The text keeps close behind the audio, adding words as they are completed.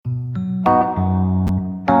Here's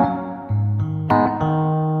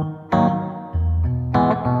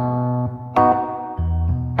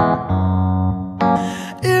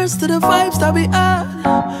to the vibes that we had.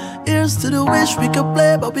 Here's to the wish we could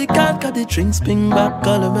play, but we can't. Cause the drinks bring back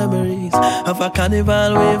all the memories of a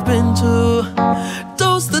carnival we've been to.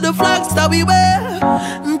 Toast to the flags that we wear,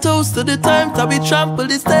 and toast to the times that we trample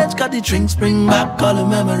the stage. Cause the drinks bring back all the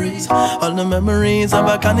memories of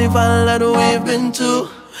a carnival that we've been to.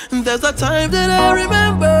 There's a time that I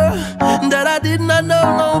remember that I did not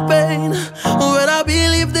know no pain, when I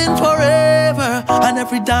believed in forever, and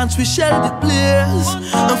every dance we shared it bliss.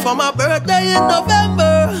 And for my birthday in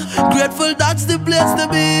November, grateful that's the place to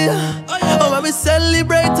be. Oh, when we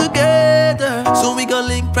celebrate together, so we gon'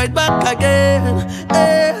 link right back again.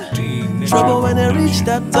 Trouble when I reach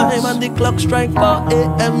that time and the clock strike 4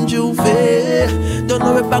 a.m. Juve. Don't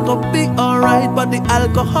know if I gon' be alright, but the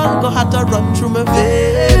alcohol gon' have to run through my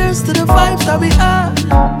veins. Here's to the vibes that we had.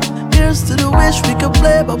 Here's to the wish we could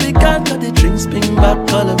play, but we can't. Cause the drinks bring back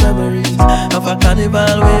all the memories of a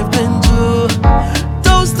carnival we've been to.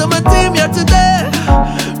 Toast to my team here today.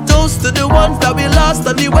 Toast to the ones that we lost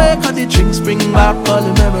on the way. Cause the drinks bring back all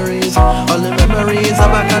the memories of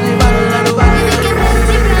a carnival that we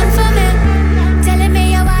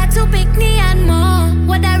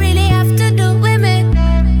what I really have to do with me.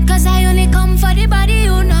 Cause I only come for the body,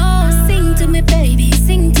 you know. Sing to me, baby,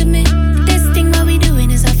 sing to me. This thing what we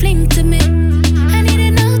doing is a fling to me. I need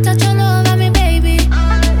it now, touch all over me, baby.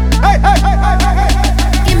 Hey, hey, hey, hey, hey, hey.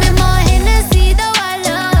 Give me more Hennessy, though I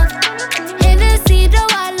love. Hennessy,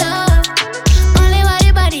 though I love. Only what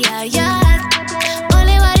the body I yard.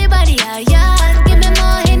 Only what the body I yard. Give me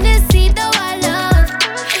more Hennessy, though I love.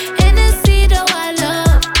 Hennessy, though I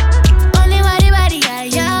love.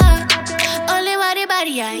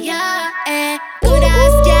 Yeah, good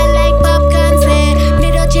ass girl like popcorn said.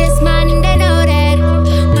 Me don't chase man, they know that.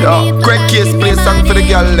 Yo, great kiss, play song for the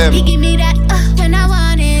girl them. You give me that when I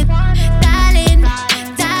want it. Darling,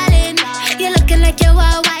 darling, you're looking like you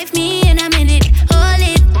will wife me in a minute. Hold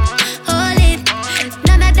it,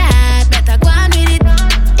 none of that, better go on with it.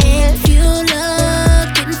 If you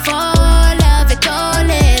looking for love, it all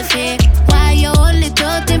is it. Why you only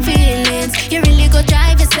talking feelings? You really go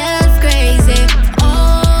drive yourself crazy.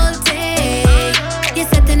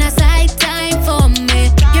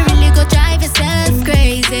 You really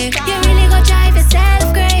go drive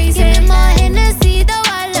yourself crazy. Give me more Hennessy, though I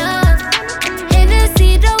love.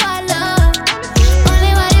 Hennessy, though I love.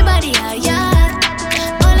 Only what the body I yard.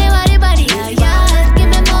 Only what the body I yard. Give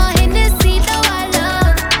me more Hennessy, though I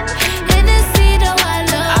love. Hennessy, though I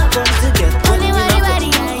love. come to get only what the body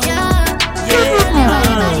I yard. Yeah,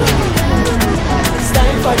 it's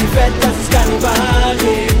time for the fete 'cause it's carnival,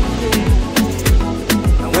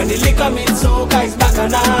 yeah. And when the liquor meets Soca, it's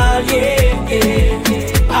bacchanal, yeah.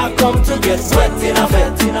 I come to get wet in a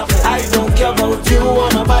fete. I don't care about you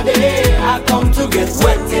or nobody. I come to get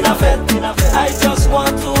wet in a fete. I just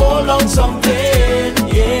want to hold on something,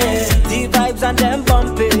 yeah. The vibes and them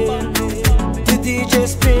bumping, the DJ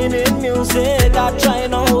spinning music. I try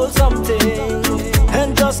to hold something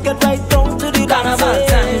and just get right down to the carnival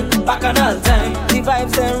time, bacchanal time. The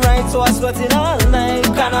vibes ain't right, so I sweating all night.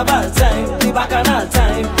 Carnival time, the bacchanal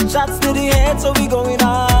time. Shots to the head, so we going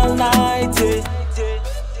all night, yeah.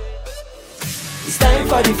 It's time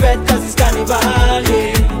for the fete 'cause it's carnival,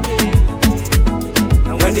 yeah.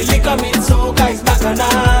 And when the liquor meets Soca, it's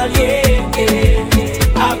bacchanal, yeah.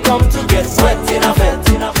 I come to get wet in a fete.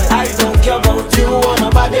 I don't care about you or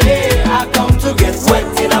nobody. I come to get wet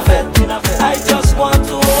in a fete. I just want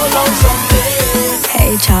to hold on something.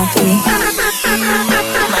 Hey, Choppy.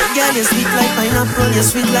 My girl, you're sweet like pineapple, you're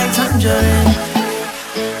sweet like tangerine.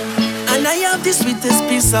 And I have the sweetest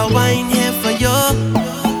piece of wine here for you.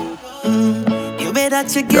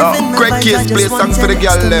 That you're giving me great vibes, kiss, play song for the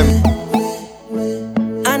girl them.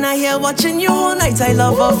 And I hear watching you all night, I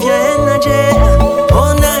love of your energy.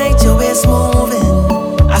 All night your waist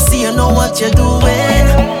moving, I see you know what you're doing.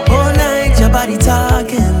 All night your body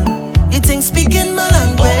talking, you think speaking my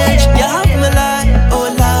language. You have me like, oh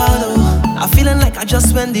Lord, oh. I'm feeling like I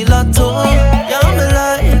just won the lotto. You have me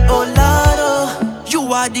like, oh Lord, oh. You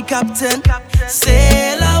are the captain,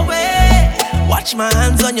 sail away. Watch my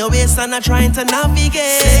hands on your waist and I'm trying to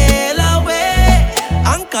navigate. Sail away,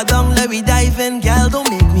 anchor down, let me dive in. Girl, don't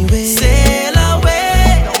make me wait. Sail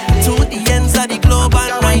away, to the ends of the globe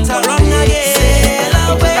and right around again. Sail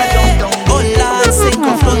away, oh Lord, sink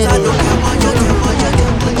or float, I don't care what you do.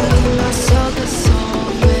 Soca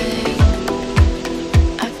song, babe.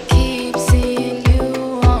 I keep seeing you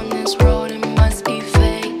on this road, it must be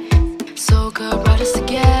fate. Soca brought us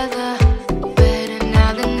together, better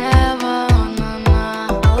now than ever.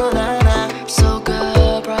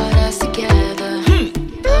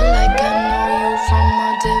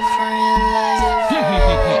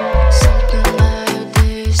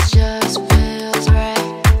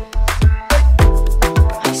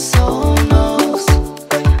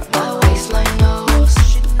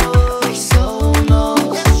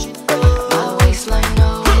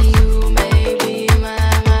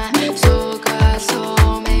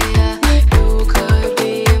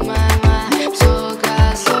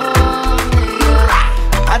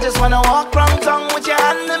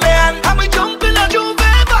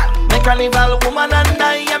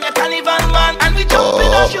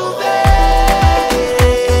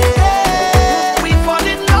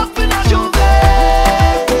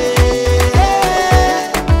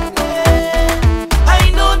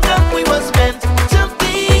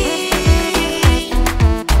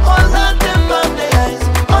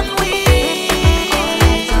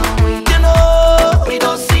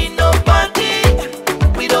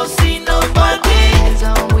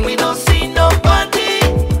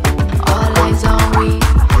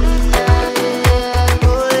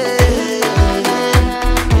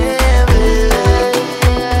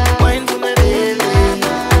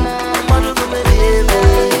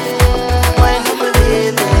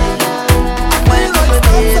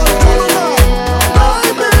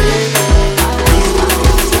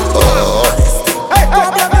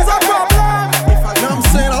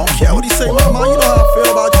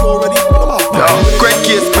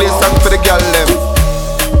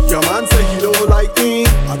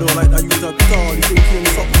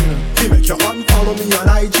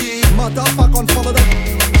 and follow that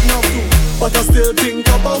now too. But I still think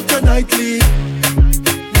about your nightly.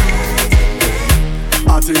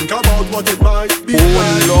 I think about what it might be. Oh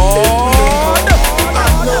Lord, I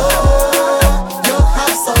know you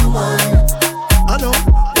have someone. I know,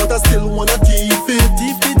 but I still wanna keep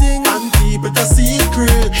it in and keep it a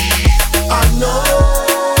secret. I know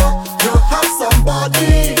you have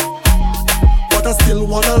somebody, but I still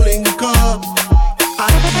wanna link up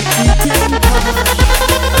and keep it in touch.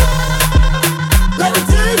 Let me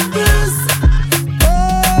take this.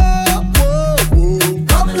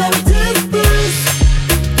 Come, let me take this.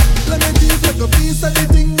 Let me take like a piece of the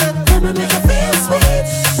thing that let me make you feel sweet.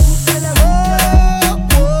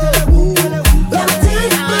 Let me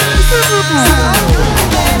take this.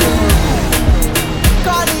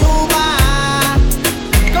 Call the Uber.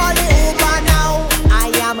 Call the Uber now. I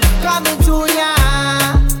am coming to ya.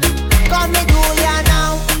 Come me to ya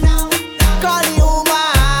now. Call the Uber.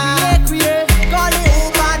 Call the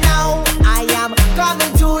Uber now. I am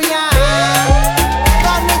coming to ya.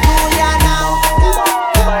 Come me to ya now.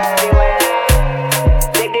 Uber everywhere.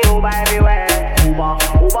 Take the Uber everywhere.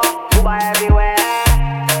 Uber everywhere.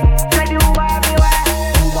 Take the Uber everywhere.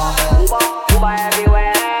 Uber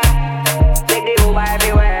everywhere. Take the Uber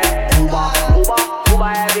everywhere.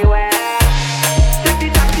 Uber everywhere. Take the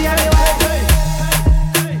taxi everywhere.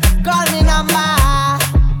 Call me number.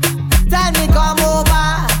 Tell me come over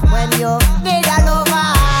when you need a lover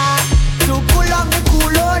to cool on the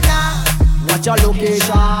coolona. What's your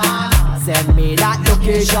location? Send me that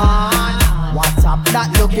location. WhatsApp that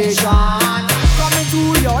location. Coming to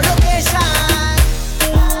your location.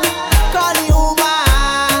 Call the Uber.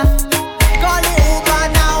 Call the Uber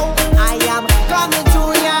now. I am coming to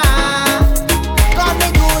ya.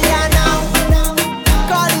 Coming to ya now.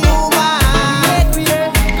 Call the Uber.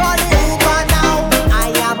 Call the Uber now.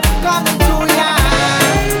 I am coming to ya.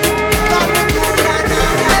 Coming to ya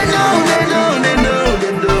now. They know.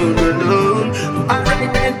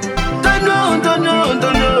 Alright then. Turn round.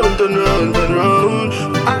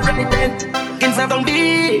 Alright then. Inside on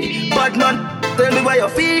me, but not tell me why you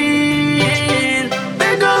feel.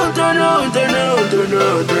 They know. Turn round.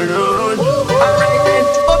 Alright then.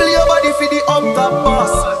 Bubble your body for the up top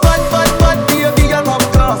boss. Bad, baby, you're top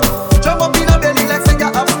class. Jump up in a belly like say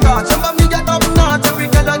you're upstart. Jump up me get up notch, every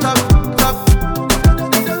girl on top.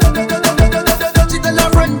 She tell her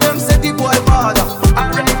friend them say the boy bad.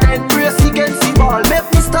 Alright then, brace against the ball. Make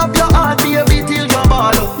me stop your heart, baby, till your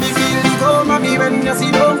ball. Me feel the go, mommy, when you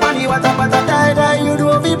see don't funny. What a tie, you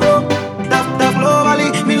do be broke. That globally,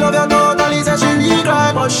 me love you totally. Say she really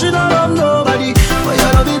cry, but she don't love nobody. But you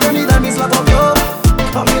love it anytime me slap up you.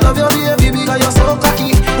 And me love you, baby, because you're so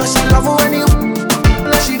cocky. But she love you when you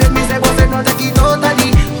like she make me say, but say no take it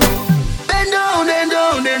totally. Bend down.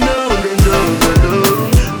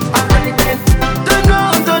 Alright then, turn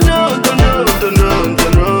round.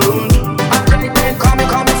 Alright then, come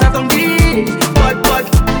me, set on me. But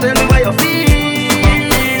tell me why you feel.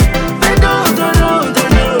 Bend down.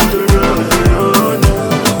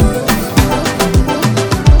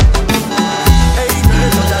 Hey,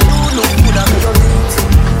 so that you look good at your lips.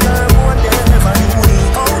 Girl, more than ever you need.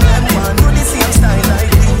 Oh, them man, do the same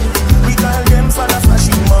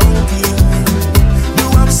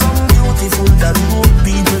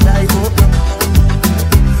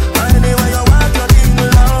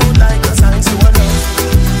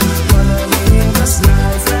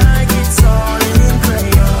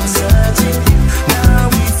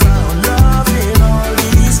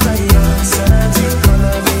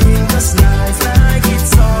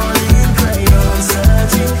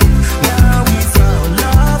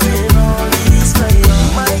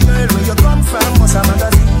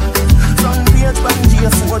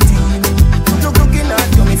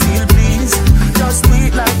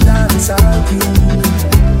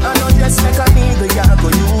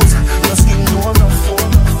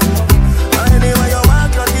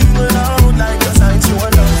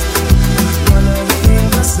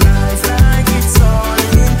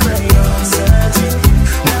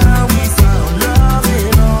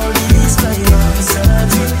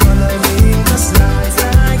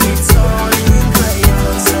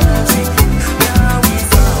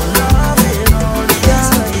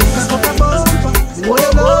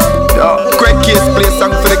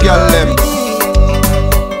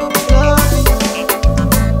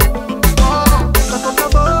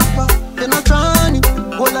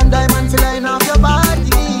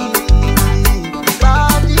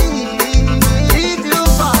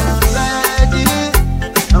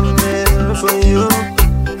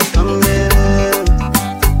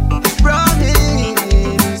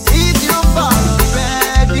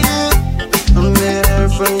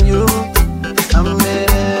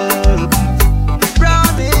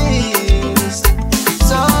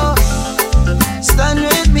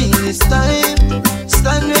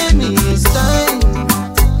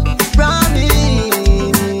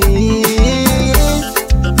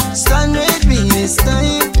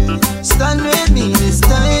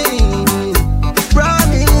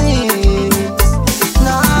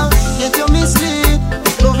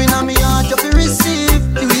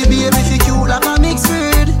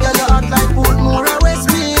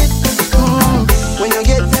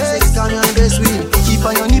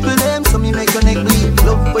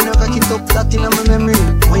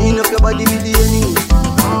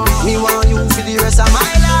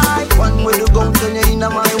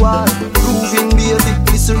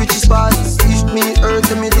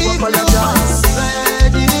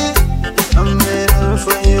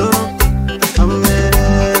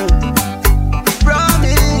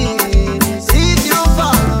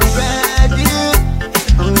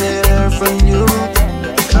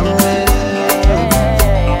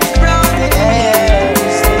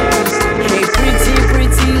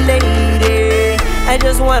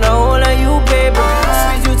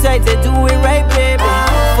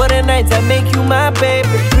night I make you my baby.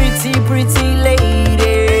 Pretty, pretty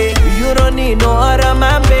lady. You don't need no other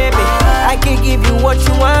man, baby. I can give you what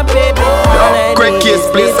you want, baby. Great kiss,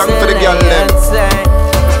 play song for the girl them.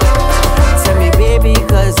 Tell me, baby,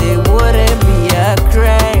 cause it wouldn't be a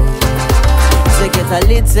crime to get a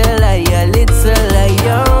little of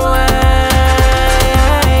your wine.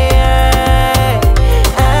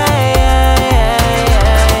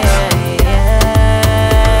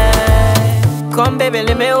 Come, baby,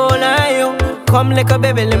 let me hold on you. Come like a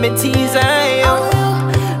baby, let me tease on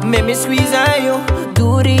you. Make me squeeze on you.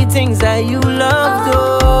 Do the things that you love,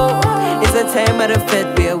 though. It's a time of the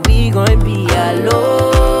fete where we gon' be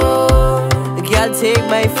alone. Girl, take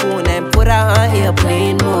my phone and put her on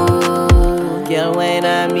airplane mode. Girl, whine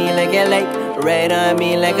on me like you like, ride on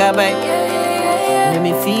me like a bike. Let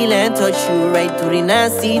me feel and touch you right through the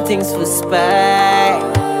nasty things for spite.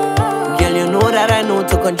 Girl, you know that I know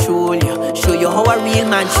to control you. Show you how a real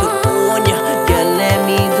man should own you. Girl, let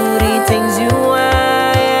me do the things you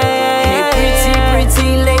want. Hey, pretty, pretty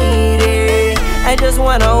lady, I just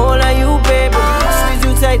wanna hold on you, baby. Squeeze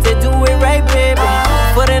you tight and do it right, baby.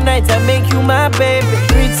 For the night I make you my baby.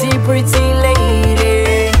 Pretty, pretty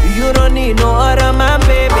lady, you don't need no other man,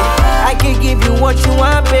 baby. I can give you what you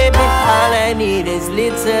want, baby. All I need is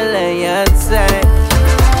little of your time.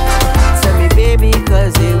 Baby,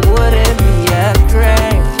 cause it wouldn't be a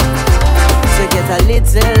crime to get a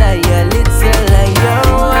little of your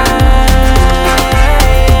wine.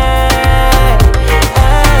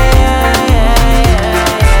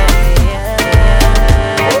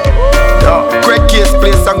 Yo, great kiss,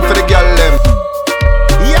 play song for the girl them.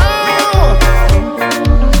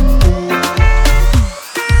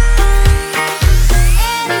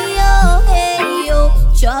 Hey yo,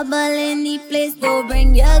 trouble in the place, go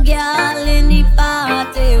bring your girl in the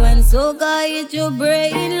party. When soca hit your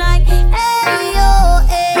brain like hey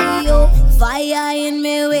yo, fire in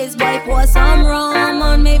me waist, boy, pour some rum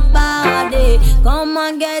on me body. Come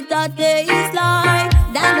and get a taste like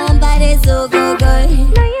that body so good. Now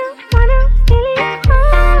you wanna feel it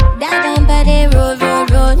all. That body roll. Tell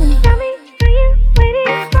me, do you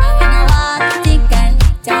waiting for? When I walk, tick and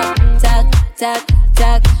tack, tack, tack,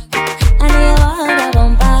 tack. I know you want a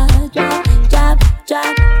bumper, drop.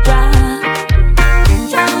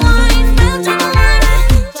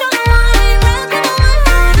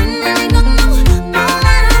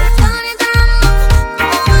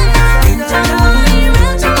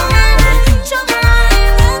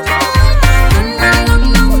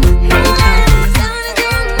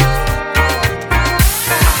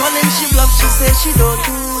 She don't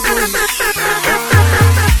do this.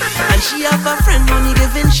 And she have a friend only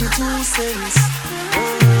giving she 2 cents.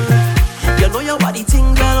 You know your body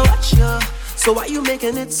thing, girl, watch you. So why you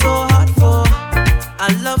making it so hard for? I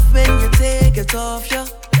love when you take it off, yeah.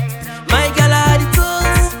 My girl are the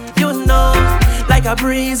tools, you know. Like a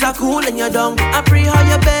breeze, I cool in your dung. I pray how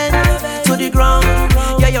you bend to the ground.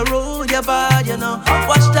 Yeah, you roll your body, you know.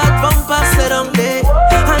 Watch that bumper sit down there.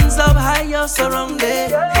 Hands up high, you're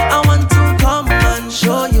surrounded. I want to come and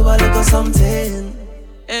show you a little something.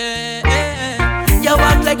 You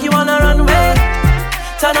walk like you wanna run away.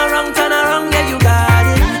 Turn around, yeah, you got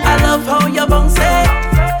it. I love how you bounce it.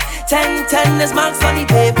 10, there's marks on the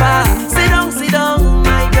paper. Sit down,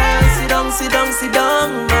 my girl. Sit down,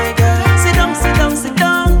 my girl. Sit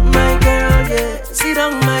down, my girl, yeah. Sit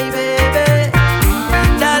down, my baby.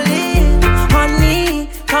 Darling, honey,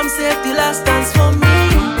 come save the last dance for me.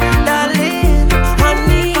 Darling,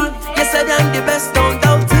 honey, you said I'm the best, don't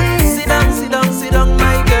doubt it. Sit down,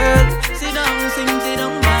 my girl. Sit down,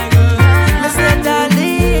 my girl. Me said,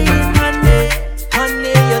 darling,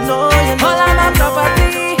 honey, you know. All of my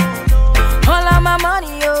property, all of my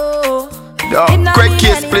money, yo. Yo, great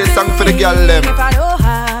kiss, play song for the girl them. If I don't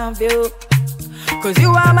have you, cause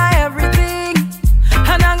you are my everything,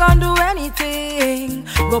 and I'm gonna do anything.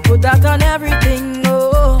 Go put that on everything,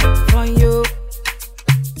 oh, for you.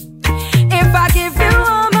 If I give you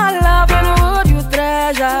all my love, and would you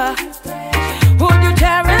treasure? Would you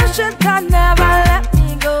cherish it and never let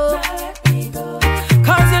me go?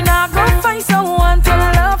 Cause you're not gonna find someone to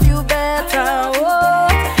love you better, oh.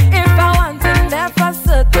 If I want to that for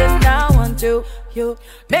certain, I want to you.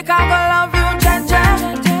 Make I go love you, ja.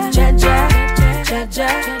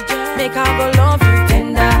 Make I go love you,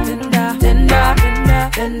 tender.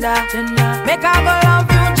 Make I go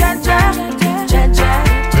love you, ja.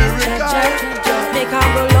 Make I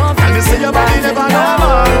go love you. And you say your body never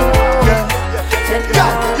normal.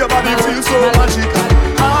 Yeah, your body feels so magical.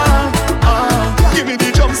 Give me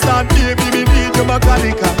the jump start, baby, me need your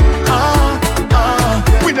mechanical.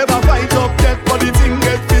 We never fight up yet, but the thing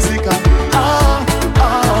get physical.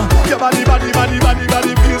 Your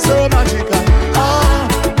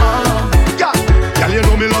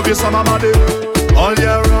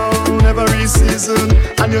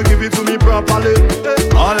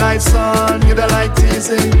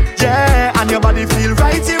body feel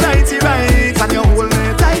righty, righty, right. And you hold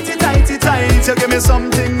me tighty, tighty, tight. You give me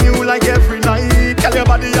something new like every night. Girl, your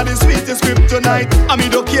body are the sweetest kryptonite. I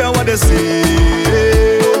mean, don't care what they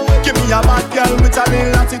say. Give me a bad girl with a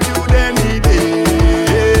little attitude any day.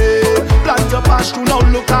 Plant your passion, now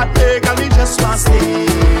look at me. Girl, me just want stay.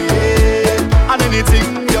 And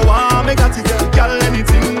anything you want, me got it. Girl,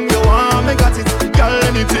 anything you want, me got it. Girl,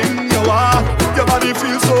 anything you want. Your body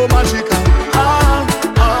feels so magical.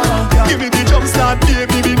 Give me the jump start,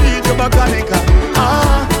 baby, we need your mechanical.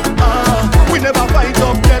 We never fight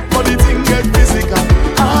up yet, but the thing get physical.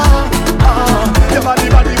 Your body,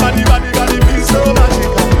 body, body, body, body feels so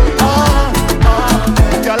magical.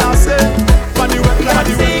 Girl, I say, body wet,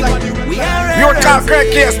 body wet, body wet. You are called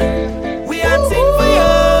Craig Case. We are sing for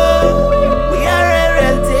you. We are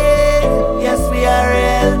RLT. Yes, we are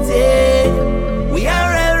RLT. We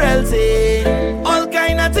are RLT. All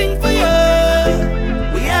kind of thing for you.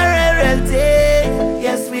 We are RLT.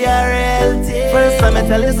 Yes, we are RLT. First time I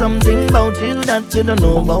tell you something about you that you don't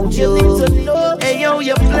know about you. Hey yo,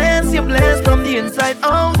 you're blessed from the inside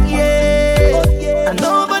out, yeah. And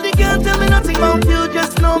nobody can tell me nothing about you.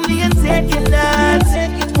 Just know me and taking that.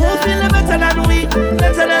 Who feel better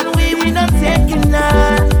than we not taking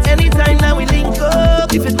that. Anytime now we link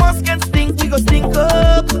up, if it must get stink, we go stink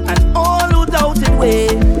up. And all who doubted way,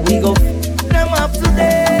 we go them up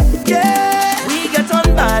today. Yeah, we get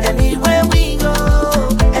on bad anywhere we go.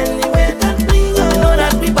 Anywhere that we go, know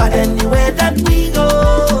that we bad anywhere that we go.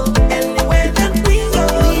 Anywhere that we go,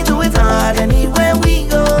 we do it hard anywhere we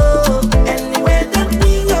go. Anywhere that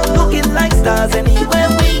we go, looking like stars anywhere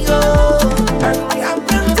we go. And we have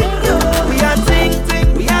continue. We are ting ting,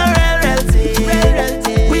 we are RLT.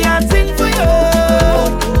 We are ting for you.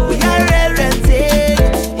 We are RLT.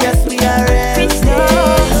 Yes, we are RLT.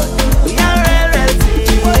 We are RLT.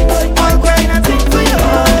 All kind of ting for you.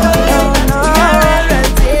 We are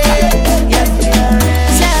RLT. Yes, we are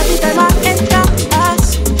RLT. Every time I enter a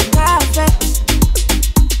cafe,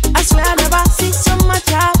 I swear I never see so much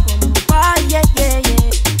happen. Oh, yeah, yeah, yeah.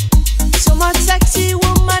 So much sexy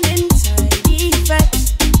woman inside effect.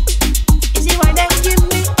 Is it why they give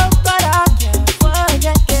me up, but I can't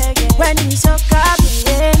forget, yeah, yeah. When we soca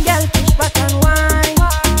playing, girl push back and whine.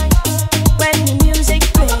 When the music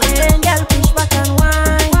playing, girl push back and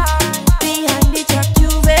whine. Behind the track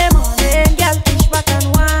Juve morning, girl push back and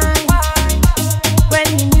whine. When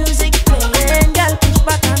the music playing, girl push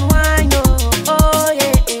back and whine. Oh, oh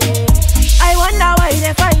yeah, yeah. I wonder why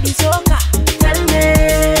they fight the soca. Tell me,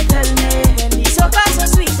 when the soca so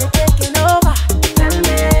sweet they taking over. Tell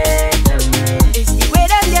me, it's the way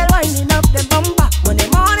that they're winding up the bumper. Monday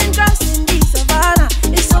morning crossing the savannah.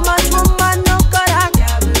 It's so much woman, no God, I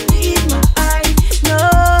can't believe my eyes. No,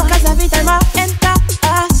 cause every time I enter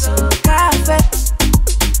a soca fete,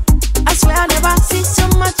 I swear I never see so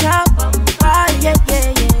much happen. Oh, yeah,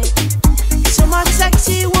 yeah, yeah. So much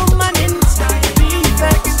sexy woman inside the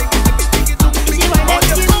effect. Is it why they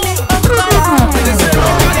give me up, but I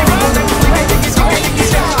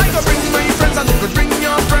I go bring my friends and you could bring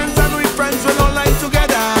your friends, and we friends will all line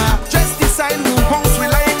together. Just decide who house we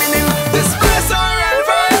lining in. This place alright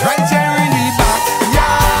vibes right here in the back.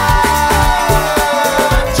 Yeah,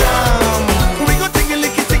 jam. We go tingy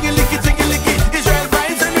licky, tingy licky, tingy licky. Israel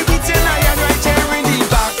vibes and we beat you lion right here in the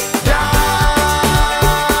back. Yeah,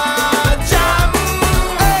 jam.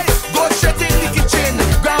 Hey, go straight in the kitchen,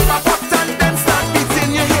 grab a pot and then start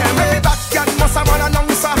beating your hair. Maybe backyard must have an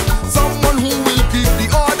announcer, someone who will keep the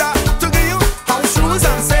order to give you house rules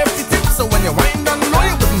and safety tips. So when you wind down low,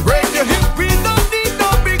 you wouldn't break your hip. We don't need no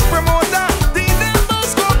big promoter. The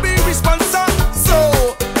neighbors go be responsible. So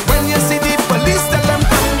when you see the police, tell them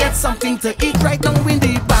come get something to eat right now in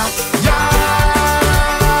the back. Yeah,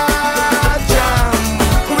 jam.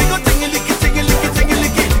 We go tingy licky, tingy licky, tingy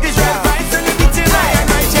licky. Israel vibes and we beat it lion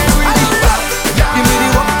right here in the back. Give me the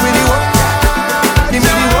walk with the walk. Give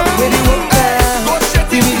me the walk with the walk. Go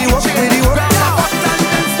straight in the kitchen, grab a pot and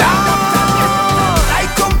then start. I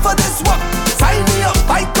come for this walk. Sign me up.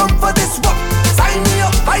 I come for this walk. Sign me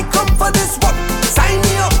up. I come for this walk. Sign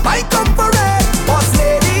me up. I come for it. Boss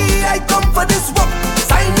lady, I come for this walk.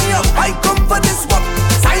 Sign me up. I come for this walk.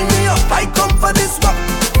 Sign me up. I come for this walk.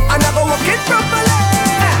 And I go walk it properly.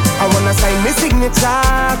 I wanna sign my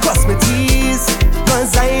signature, cross my T's,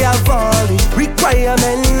 cause I have all the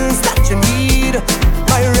requirements that you need.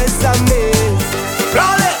 My resume is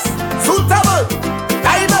flawless, suitable,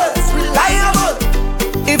 diverse, reliable.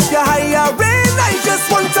 If you're hiring, I just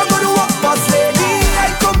want to go to work. Boss lady,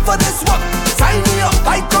 I come for this work. Sign me up,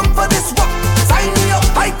 I come for this work. Sign me up,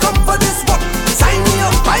 I come for this work. Sign me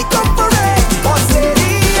up, I come for it. Boss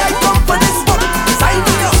lady, I come for this work. Sign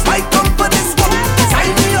me up, I come for this work.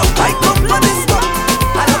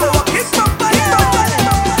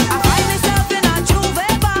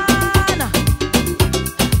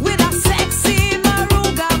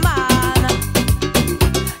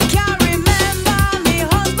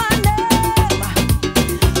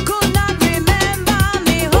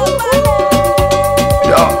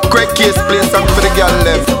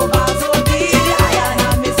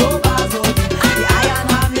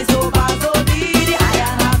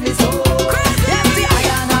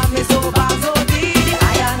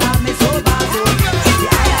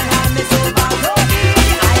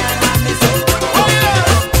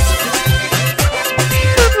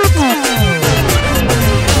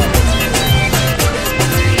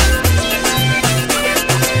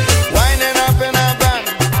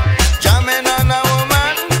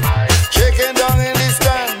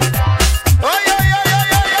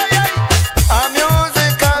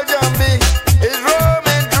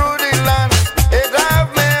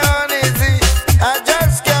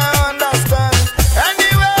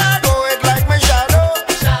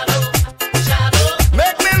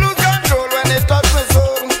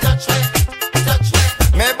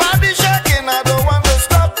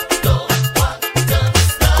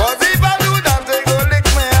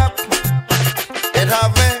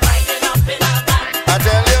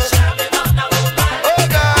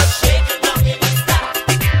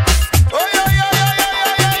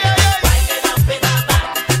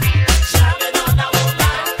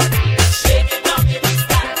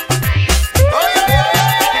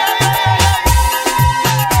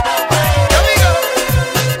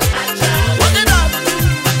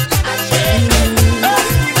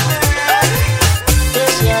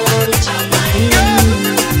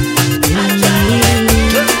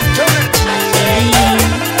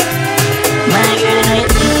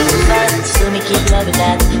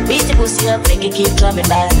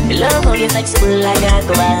 Love how you flexible like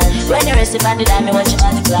alcohol. When you rest upon the dime, me watch you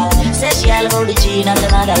multiply. Say she all about the G, not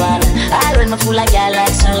another one. I run my fool like girl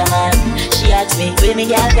like Solomon. She asks me, where me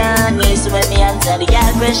girl gone? Listen when me answer the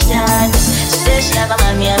girl question. She says she have a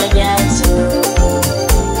man, me have a girl too.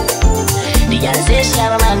 The girl says she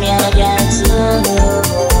have a man, me have a girl too.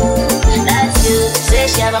 That's good. Say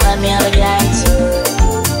she have a man, me have a girl too.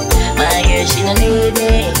 My girl, she don't need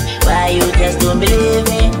me. Why you just don't believe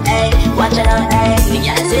me? Hey, watch her now, hey. The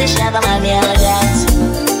girl say she have a man, me have a girl too.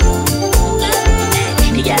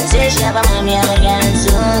 The girl say she have a man, me have a girl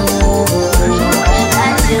too.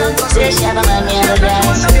 That's good. Say she have a man, me have a girl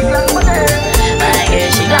too. My girl,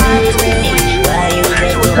 she don't need me. Why you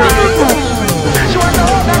just don't believe me? She want a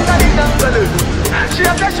whole lot of big bungalow. She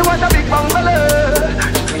said she want a big bungalow.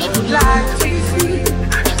 She would like to be free.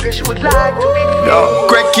 She said she would like to be free. Yo,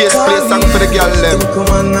 Greg Case play song for the girl them. Come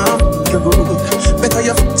on now, you're good. Better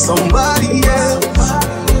you fuck somebody else.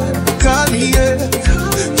 Call me, yeah.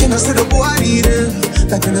 Can I say the boy need it?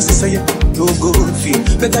 Like when I say you too good feel.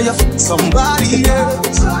 Better you fuck somebody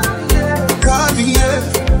else. Call me, yeah.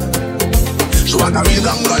 She want a big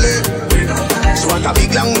langole. She want a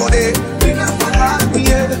big langole.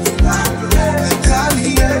 Yeah. Call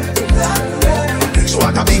me, yeah. She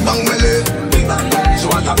want a big bang belly. She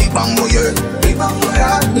want a big bang boy.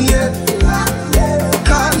 Call me, yeah.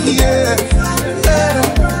 Call me, yeah.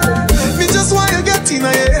 Me just want you get in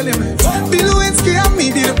your element. Bill Lewinsky and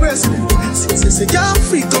me be the president. Since you say you're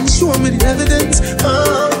free, come show me the evidence.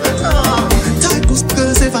 Typos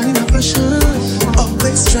girls ever in a fashion.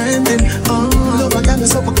 Always trending. Love a girl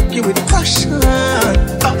is up a cookie with passion.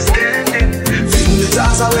 Outstanding. Fling the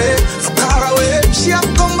jars away, fuck her away. She have to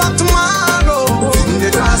come back tomorrow. Fling the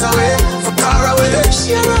jars away, fuck her away.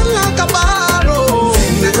 She run like a barrow.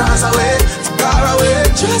 Fling the jars away, fuck her away.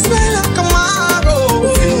 Just me like a marrow.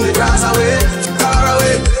 Fling the jars away, fuck her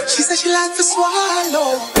away. She said she like to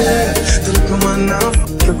swallow. Yeah, the little man now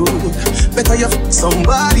fuck you good. Better you fuck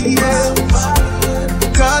somebody else.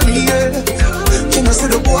 Call me, yeah. Can I say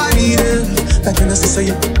the boy need it? Like when I say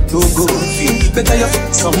you too good feel. Better you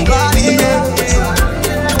fuck somebody else.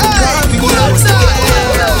 Call me, yeah.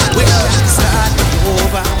 Wish I could start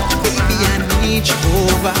over. Baby, I need you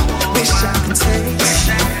over. Wish I could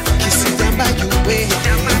taste kissing down by your waist.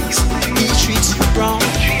 He treats you wrong.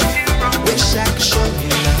 Wish I could show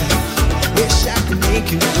you love. Wish I could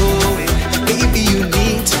make you know it. Baby, you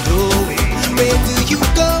need to know it. Where do you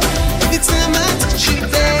go every time I touch you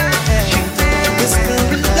there?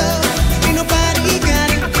 Whispering love, ain't nobody got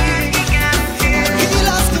it. You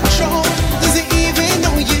lost control, does it even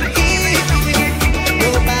know you're here?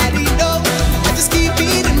 Nobody knows, I just keep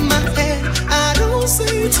it in my head. I don't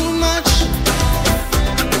say too much,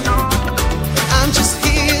 I'm just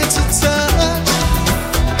here to touch.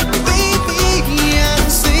 Baby, I don't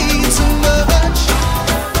say too much,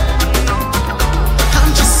 I'm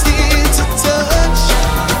just here to touch.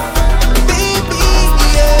 Baby,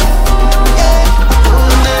 yeah, yeah. Oh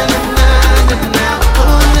na na na na na,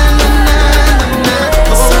 oh na na na na na,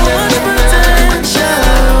 oh na na na na na.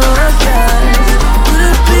 Could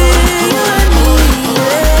it be you and me?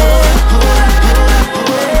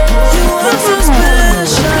 You are so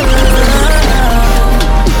special.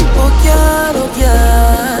 Oh God,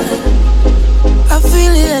 I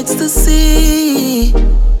feel the ecstasy.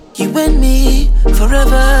 You and me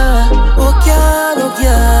forever. Oh God,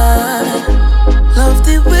 love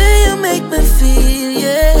the way you make me feel,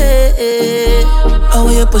 yeah. How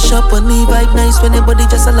you push up on me, vibe nice when your body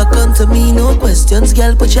just a lock onto me. No questions,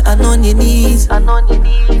 girl, put your hand on your knees. I want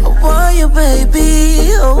you,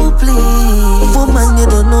 baby, oh please. Woman, you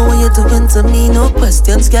don't know what you're doing to me. No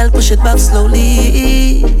questions, girl, push it back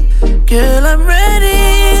slowly. Girl, I'm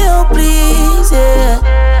ready, oh please, yeah.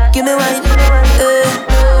 Give me wine,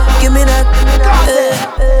 give me that,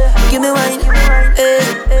 give me wine,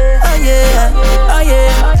 oh yeah, oh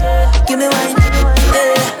yeah. Give me wine,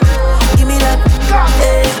 give me that,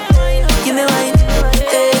 give me wine,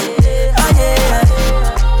 oh yeah.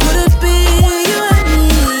 Could it be you and me,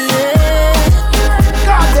 yeah?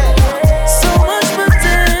 So much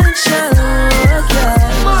potential, yeah.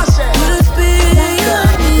 Could it be you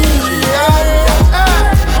and me, yeah?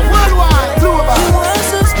 You are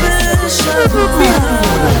so special.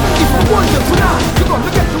 If you want you tonight, you're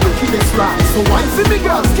gonna get the wickedness right. So why for me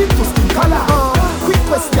girl, skin to skin color? Quick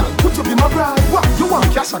question, could you be my bride? What, you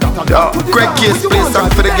want cash or that? Yo, Greg Case play song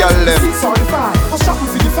for the girl them. For shopping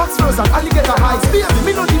for the facts first and alligator eyes. Baby,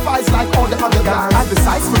 me no device like all the other guys. And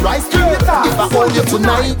besides me rise to your top. If I hold you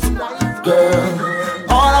tonight, Girl,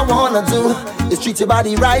 all I wanna do is treat your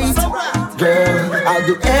body right. Girl, I'll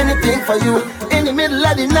do anything for you in the middle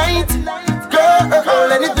of the night. Girl,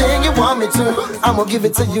 Girl, anything you want me to, I'ma give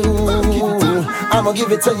it to you. I'ma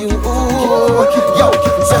give it to you. Yo,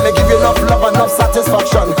 say me give you enough love, enough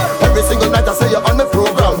satisfaction. Every single night I say you're on the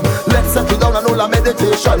program. Let's settle down and all our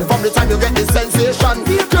meditation. From the time you get the sensation,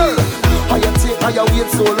 girl, how you take, how you wait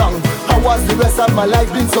so long? How was the rest of my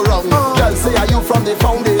life been so wrong? Girl, say are you from the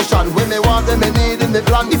foundation? When me want them, me need in the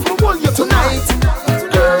plan. If I want you tonight,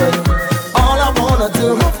 girl, all I wanna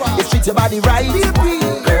do is treat your body right,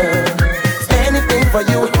 girl. Anything for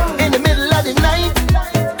you in the middle of the night,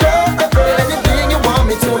 girl. Anything you want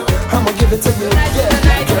me to, I'ma give it to you. Yeah,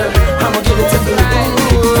 girl, I'ma give it to you.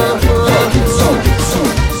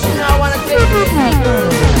 I wanna take it, girl.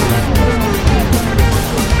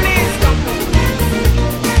 Please come.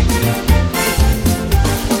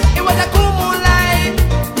 It was a cool moonlight,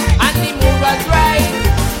 and the mood was right.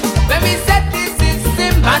 When we set the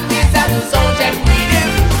system, and we set the sound check rhythm,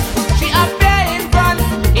 she appeared in front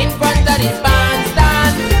of the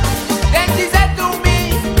bandstand. Then she said to me,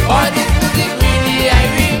 "Oh, this music really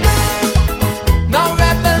airy." Now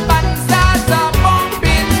rebel band starts a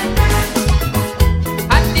bumping,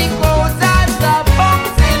 and the crowd starts a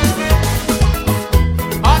bouncing.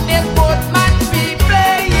 On this boat man be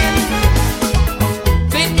playing,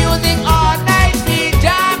 the music all night be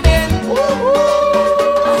jamming.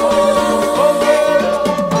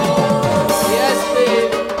 Yes,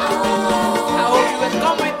 babe. I hope you will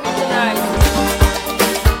come with me tonight.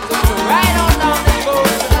 So we ride on down the boat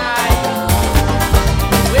tonight.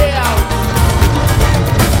 Way out.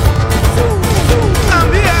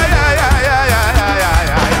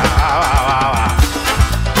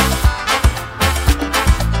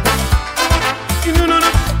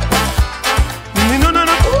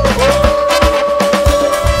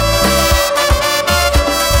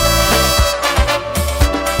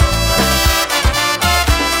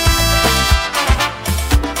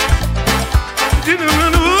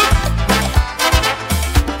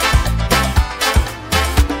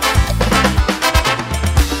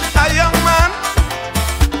 A young man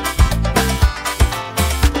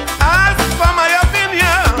asked for my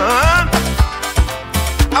opinion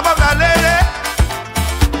about a lady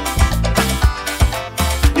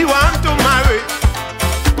he want to marry.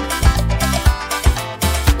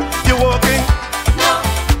 You walking? No.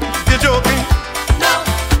 You joking? No.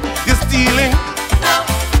 You stealing? No.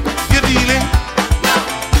 You dealing? No.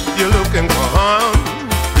 You looking for hun?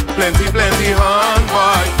 Plenty hun,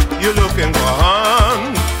 boy. You looking for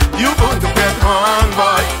hun? You going to get hun,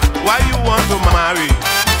 boy. Why you want to marry?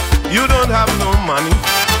 You don't have no money.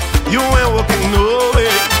 You ain't working no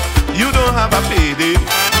way. You don't have a payday.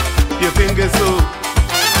 You think it's so?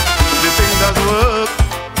 You think that's work?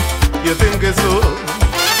 You think it's so?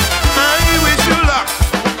 I wish you luck.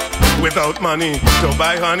 Without money to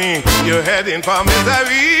buy honey, you're heading for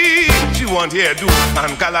misery. She want hairdo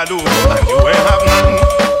and calado, and you ain't have nothing.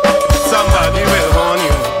 Somebody will horn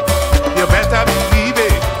you. You better believe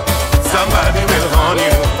it. Somebody will horn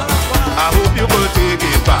you. I hope you will take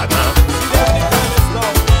it, partner.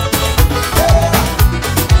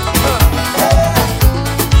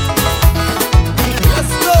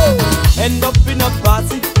 Let's go. End up in a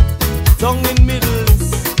party, down in Middle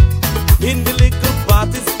East. In the little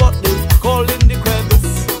party spot they call in the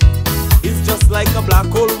crevice. It's just like a black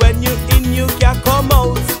hole when you're in, you can't come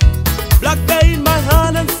out. Black day in my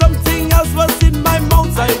hand and something else was in my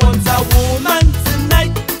mouth. I want a woman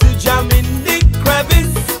tonight to jam in the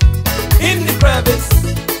crevice. In the crevice.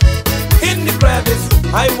 In the crevice.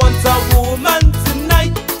 I want a woman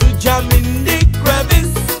tonight to jam in the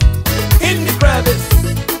crevice. In the crevice.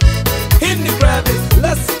 In the crevice.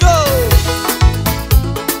 Let's go.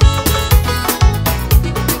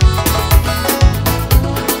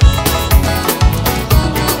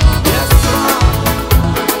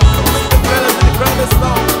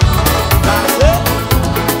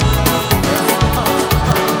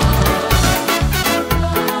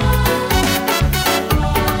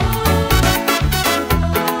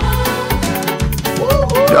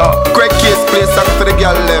 Yo, Greg Case play song for the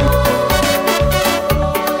girl them.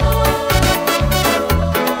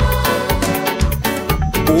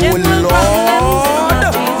 Oh Lord.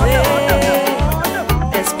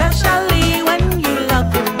 Especially when you love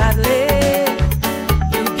him badly.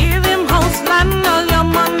 You give him house, land, all your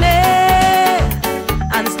money,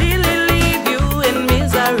 and still he leave you in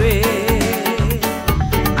misery.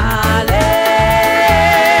 Ale,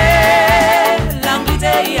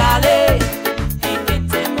 langite ale,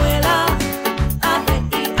 ikete muela, ale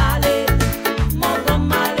I ale, mogo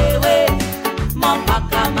malewe,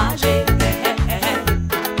 mompaka maje.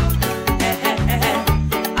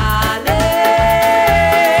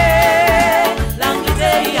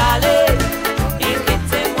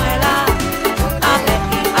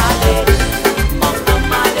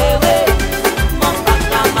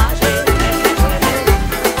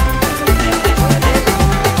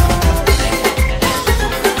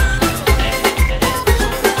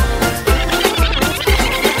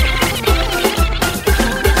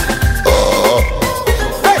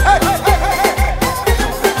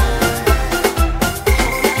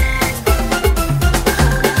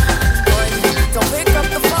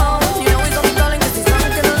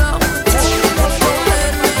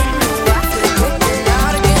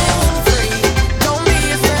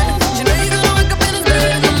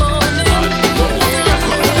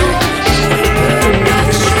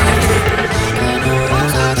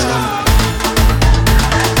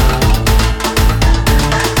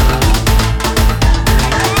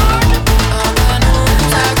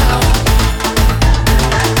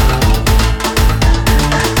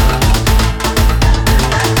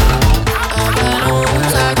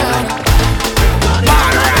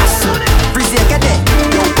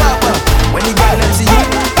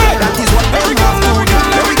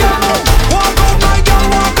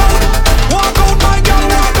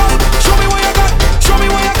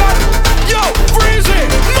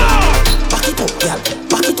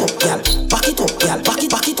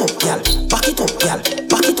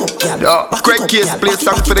 case, play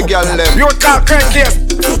song for the girl them. You talk case.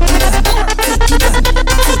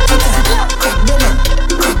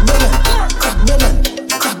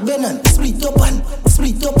 Split up and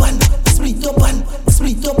split up and split up and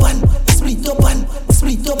split up and split up and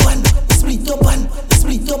split up and split up and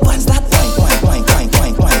split up and start wine.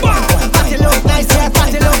 Party look nice, yeah,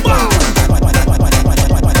 party look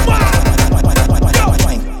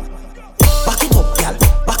back it up, girl,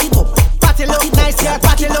 back it up. Party look nice, yeah,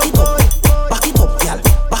 party look good. Back it up, girl,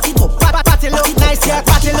 back it up. Party look nice, yeah,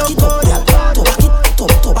 party look good. Back it up,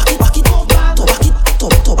 back it, back it up, back it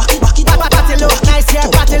up, back it, back it. Party look nice, yeah,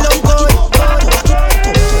 party look good.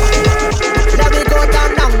 Let me go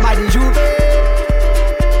down by the Juve.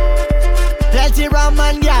 Plenty rum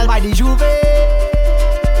and gal by the Juve.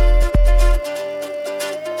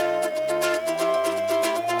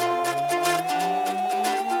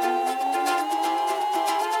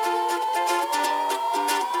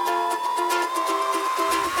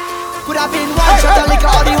 Could have been one shot of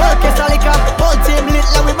liquor or the whole case of liquor. Whole team lit,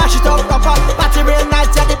 let we mash it up proper. Party real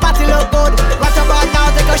nice, yeah, the party look good. What about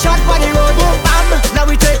now, take a shot for the road. Boom, bam, now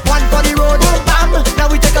we take one for the road. Boom, bam,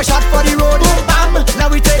 now we take a shot for the road. Boom, bam,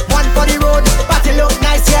 now we take one for the road. Party look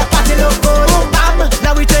nice, yeah, party look good. Boom, bam,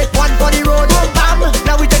 now we take one for the road. Boom, bam,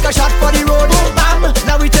 now we take a shot for the road. Boom, bam,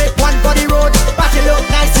 now we take one for the road. Party look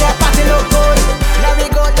nice, yeah, party look good. Now we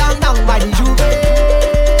go down by the Juve.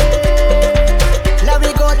 Let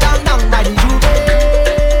me go down by the Juve.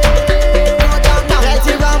 Go down, let's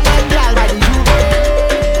see rum and gal by the Juve.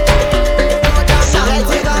 Go down, let's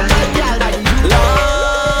see rum and gal by the Juve.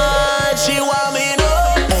 Lord, she want me know,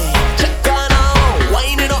 hey, check her now,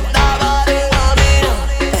 winding up that body, want me know,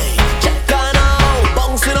 hey, check her now,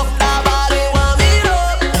 bouncing up that body, want me know,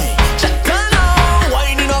 hey, check her now,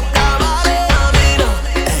 winding up that body, want me know,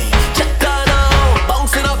 hey, check her now,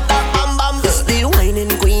 bouncing up that bam bam. The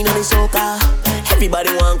whining queen of the soca.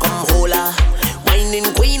 Everybody want come hold her.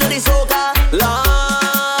 Whining queen of the soca.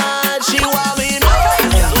 Lord, she want me know.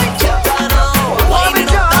 Check her now, whining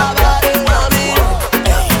up that body, want me know.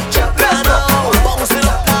 Check her now, bouncing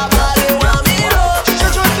up that body, want me know.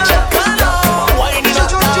 Check her now, whining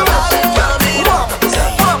up that body, want me know.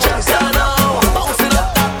 Check her now, bouncing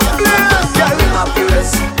up that body. Girl, we my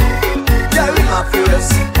furious. Girl, we my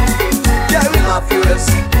furious. Girl, we my furious.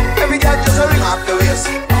 Every girl just a ring off the waist.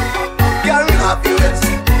 Girl, we not furious.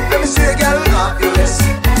 Let me see a girl, we not furious.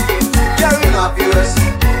 Girl, we not furious.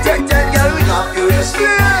 Take 10, girl, we not furious.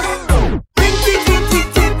 Ring, tick, tick, tick,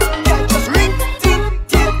 tick. Girl, just ring, tick,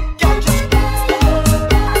 tick. Girl, just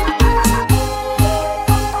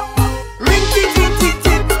ring, tick, tick, tick,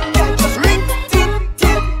 tick. Girl, just ring, tick,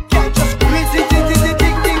 tick. Girl, just ring, tick, tick, tick, tick,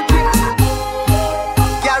 tick, tick.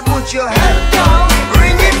 Girl, put your head down,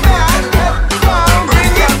 bring it back, down,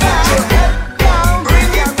 bring it back.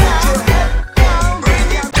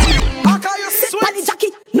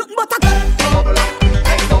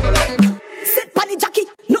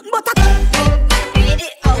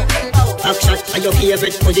 Your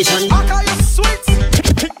favorite position. I call you sweet.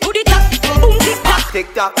 Do the tap, boom, tick tock, Tick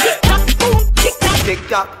tock, tick tock, boom, tick tock, tick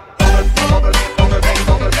tock.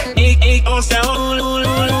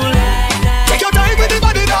 Take your time with the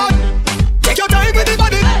body, dog. Take your time with the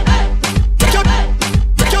body. Take your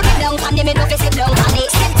Sit down, and they make no sit down, and they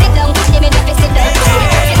sit down, and they make no sit down, and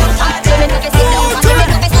they make no sit down, and they make no sit down, and they make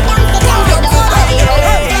no sit down,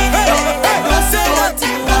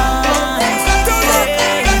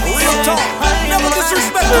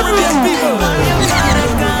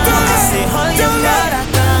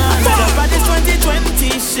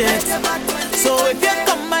 So if you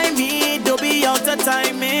come by me, don't be out of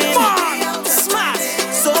timing. Smash!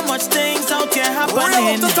 So much things out here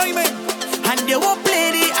happening, and they won't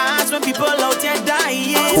play the odds when people out here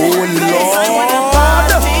dying. Oh Lord! I wanna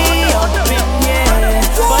party up in here,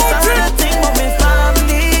 but I'm nothing but my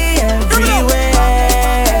family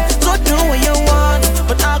everywhere. So do what you want,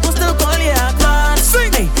 but I go still call you a clown.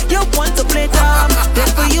 Hey, you want to play dumb,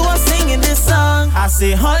 therefore you are singing this song. I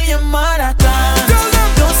say, all your mother can.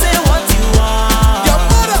 Don't say what you want. Your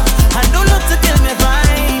mother. And don't look to kill me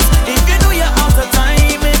vibes. If you know you're out of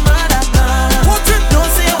time, it mother can.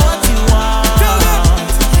 Don't say what you want.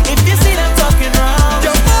 If you see them talking wrong,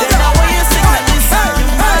 then now when you sing like this song, you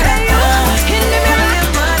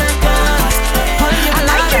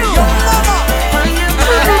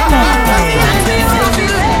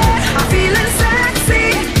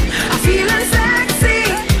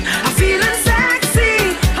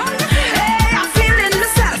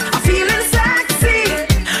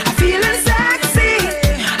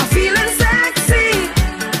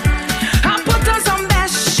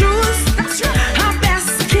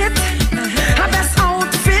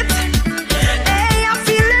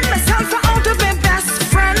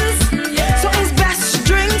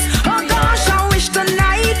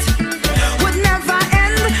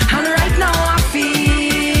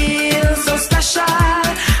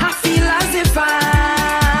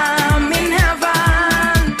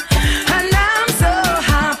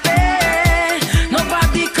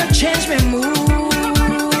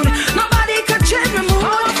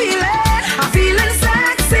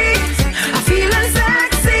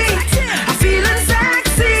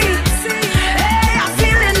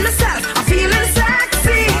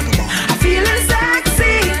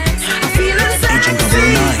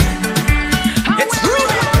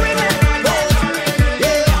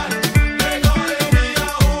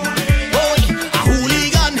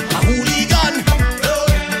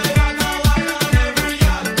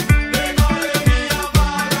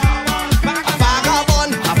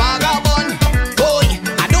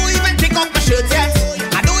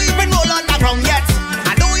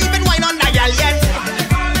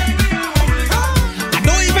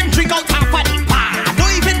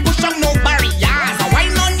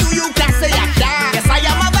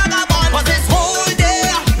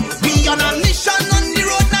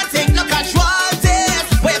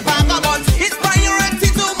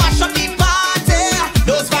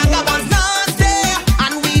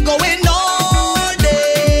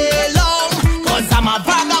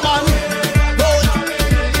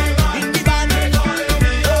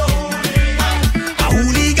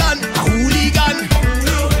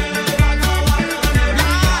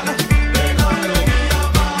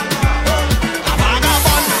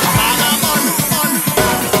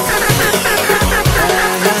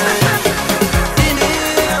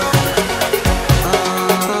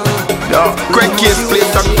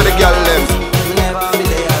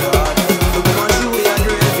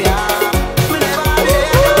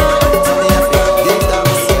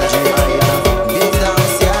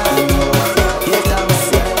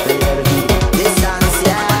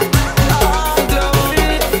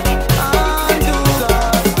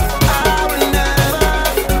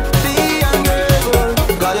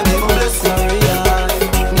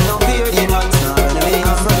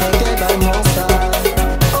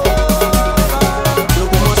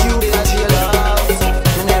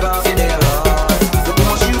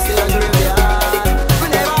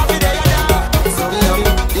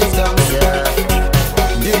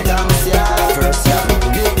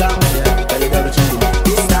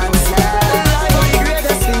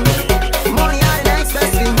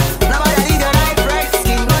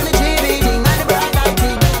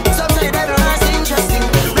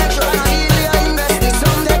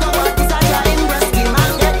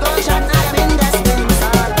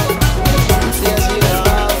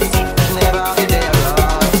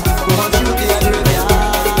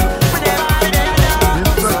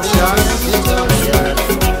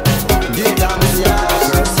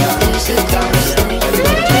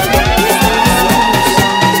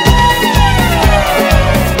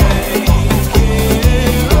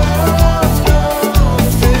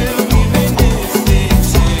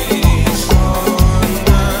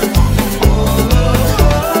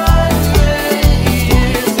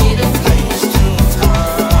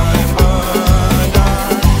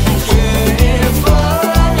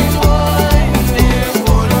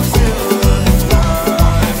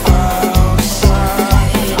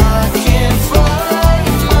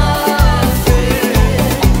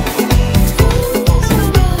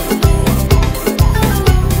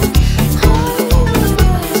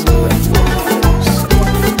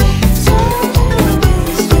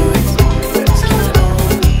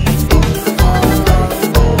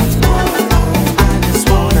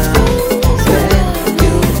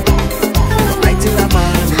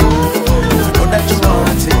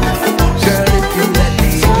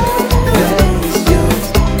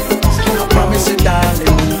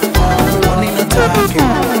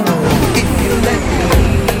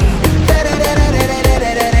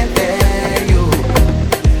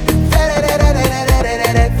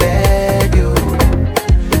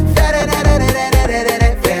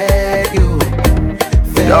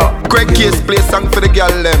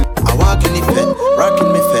walk in the fed,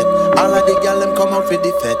 rocking me fed. All of the gal them come out for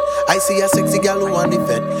the fed. I see a sexy gal who want the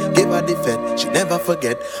fed, give her the fed, she never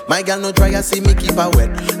forget. My gal no dry, I see me keep her wet.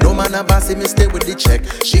 No man a bossy, me stay with the check.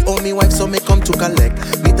 She owe me wife, so me come to collect.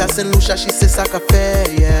 Meet her St. Lucia, she say Soca fair,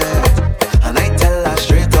 yeah. And I tell her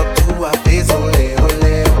straight up to her face, ole,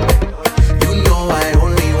 ole. You know I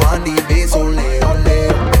only want the base, ole, ole.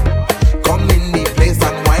 Come in the place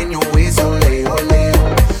and wind your waist, ole, ole.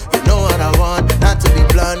 You know what I want, not to be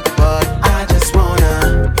blunt, but I just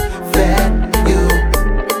wanna fed you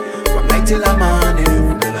from night till the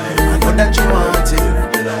morning. I know that you want it,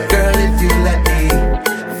 girl. If you let me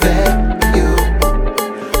fed you,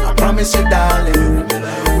 I promise you, darling,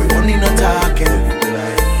 we won't need no talking.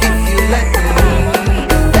 If you let me.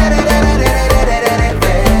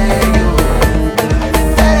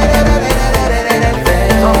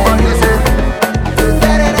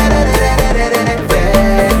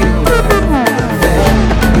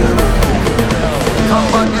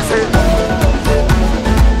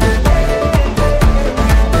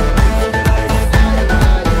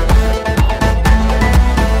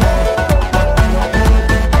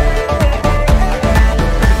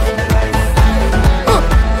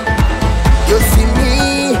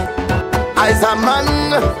 As a man,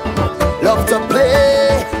 love to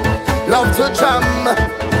play, love to jam.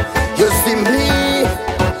 You see me,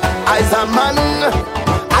 as a man,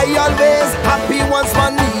 I always happy once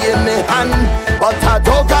money in me hand. But I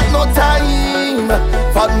don't got no time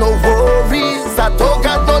for no worries. I don't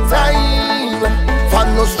got no time for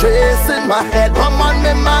no stress in my head, I'm on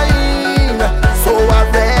my mind. So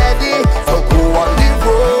I'm ready to go on the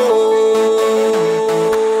road.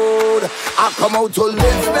 I come out to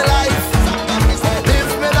live my life.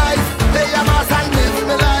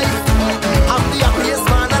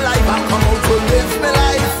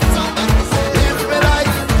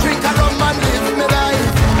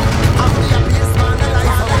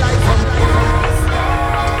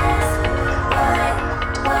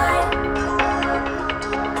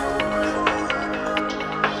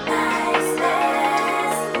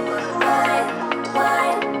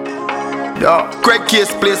 Yo, Craig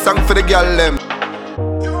Case play song for the girl them.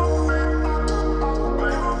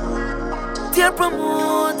 Dear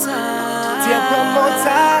promoter,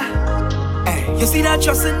 hey, you see that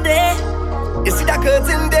trust in there? You see that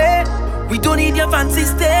curtain there? We don't need your fancy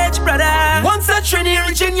stage, brother. Once a trinity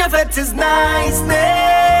reaching your vet is niceness.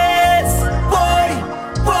 Boy,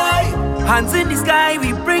 hands in the sky,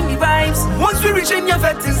 we bring the vibes. Once we reach in your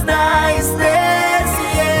vet is niceness.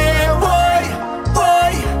 Yeah, boy,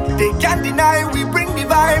 they can't deny we bring the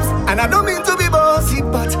vibes. And I don't mean to be bossy,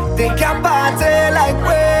 but they can't party like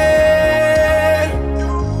we.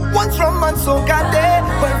 Once from and Soca day,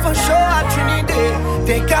 but for sure at Trinity,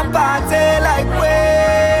 they can't party like we.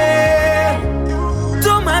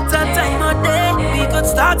 Don't matter time or day, we could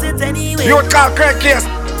start it anyway. You would call Craig Case.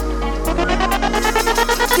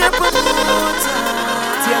 Dear promoter,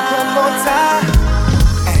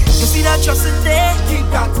 you see that trust in there?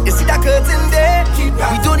 Keep that. You see that curtain there? Keep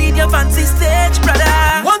that. We don't need your fancy stage,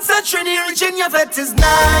 brother. Once a trinity reaching your vet is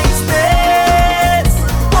niceness.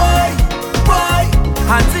 Boy,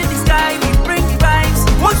 hands in the sky, we bring the vibes.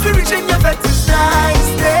 Once we reach in your vet is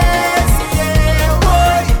niceness. Yeah,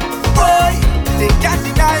 boy, they can't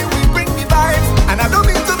deny we bring the vibes. And I don't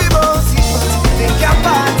mean to be bossy, but they can't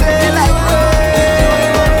party like we.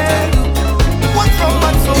 Once from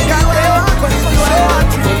one so got there, but for sure I'm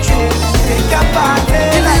drinking. They can't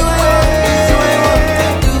party like we.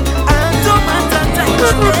 And don't matter time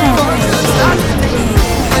to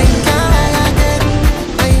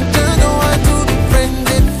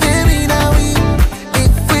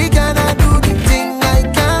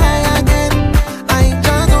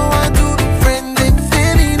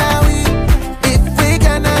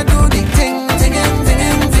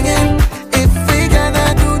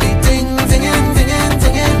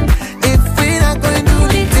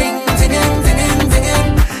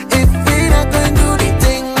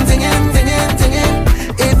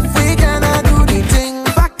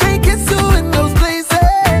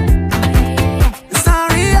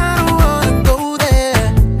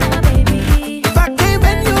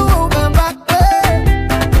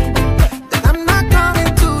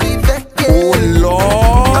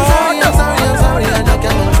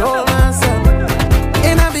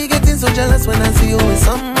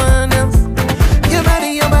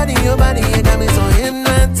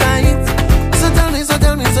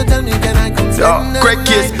Craig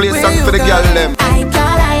Case play song for the girl them. I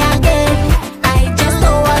call I again. I just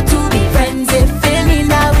don't want to be friends. If feeling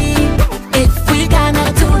that if we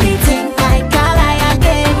cannot do the thing, I call I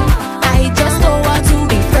again. I just don't want to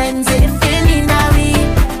be friends. If feeling that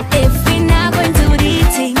if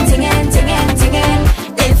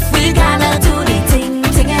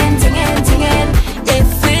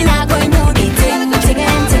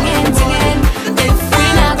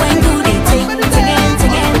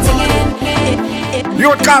You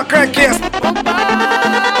would call Craig Case.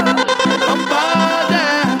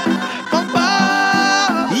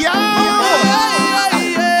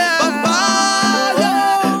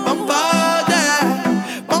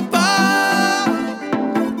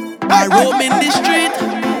 I roam in the street,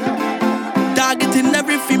 targeting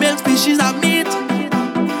every female species I meet.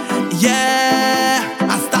 Yeah,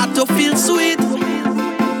 I start to feel sweet,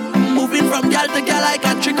 moving from girl to girl like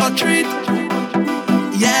a trick or treat.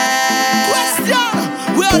 Yeah, question,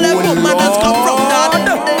 where all them women has come from, dad?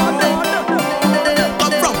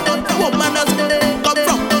 Come from, woman has come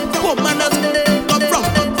from, woman has come from,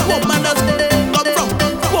 woman has come from,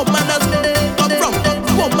 woman has come from,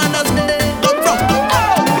 woman has come from.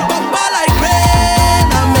 Bumper like rain,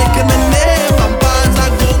 I'm making a name. Bumpers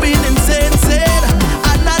are going insane,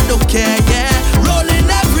 and I don't care, yeah. Rolling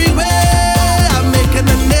everywhere, I'm making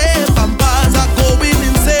a name. Bumpers are going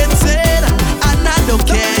insane, and I don't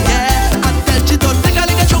care, yeah. I tell you don't take a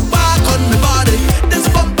look at your back on my body. This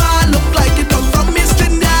bumper look like it come from East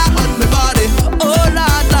India on my body. Oh la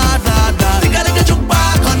la la la, take a look at your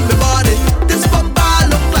back on my body. This bumper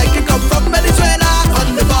look like it come from Venezuela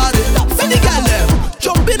on my body. For the girl them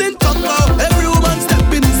jumping in tongue, every woman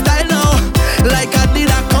stepping in style now, like I need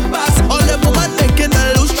a compass. All the woman making a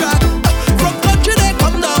loose track. From country they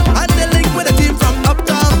come now, and they link with a team from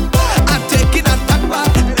uptown. I'm taking a tap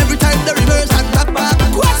back every time they reverse and tap back.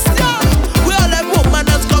 Question, where all them woman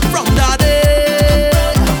has come from, daddy?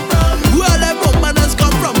 Where all them woman has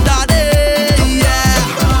come from, daddy? Yeah,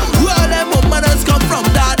 where all them woman has come from,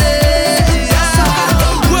 daddy? Yeah,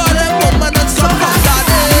 where all them woman has come from,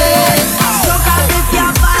 daddy? Soca if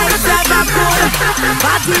your vibes ever good,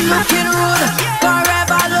 body looking rude,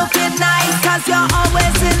 forever looking nice, cause you're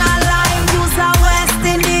always in a line. Use a West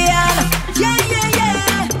Indian, yeah, yeah,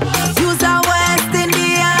 yeah. Use a West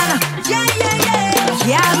Indian, yeah, yeah, yeah.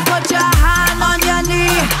 Yeah, put your hand on your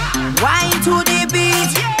knee, wine to the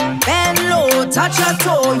beat, bend low, touch your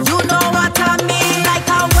toe, you know what I mean. Like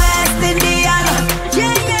a West Indian,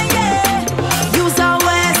 yeah, yeah, yeah. Use a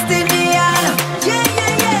West Indian, yeah,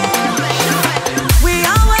 yeah, yeah. We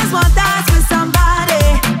always want dance with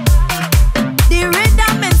somebody. The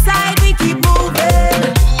rhythm inside we keep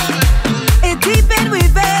moving. It deep in we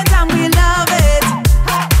veins and we love it.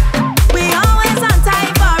 We always on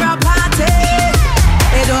time for a party.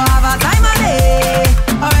 They don't have a time of day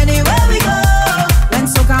or anywhere we go. When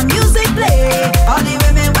soca music play, all the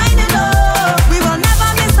women winding up. We will never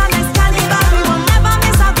miss a next carnival. We will never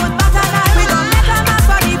miss a good battle night. We don't let them ask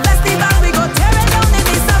for the festival. We go tear it down in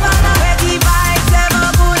the savannah. Where the vibes ever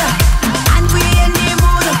good and we in the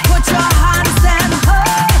mood. Put your hands them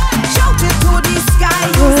high, shout it to the sky.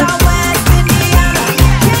 Use a West Indian,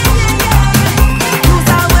 yeah, yeah, yeah. Use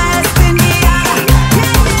a West Indian,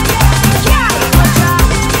 yeah, yeah, yeah. Put your,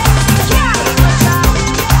 yeah, put your,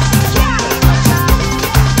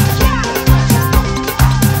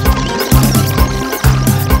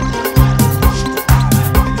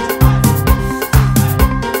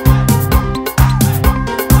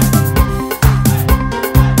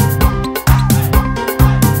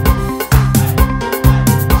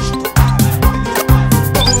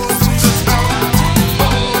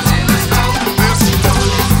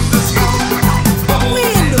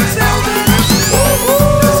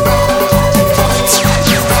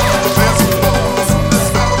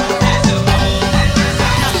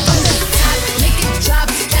 Make it drop,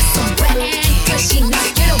 that's some wet and cushy. Now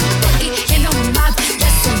get a bucket and a mop,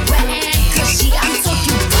 that's some wet and cushy. I'm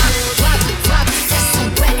talking pop, pop, pop, that's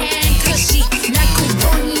some wet and cushy.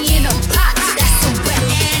 Macaroni in a pot, that's some wet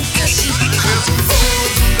and cushy.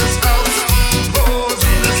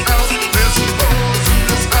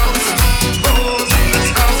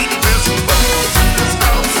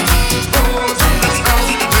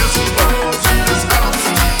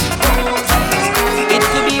 It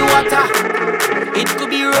could be water, it could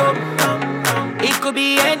be rum, it could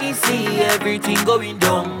be any sea, everything going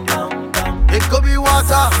down, down, down. It could be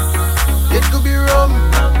water, it could be rum,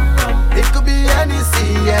 it could be any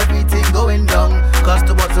sea, everything going down. Cause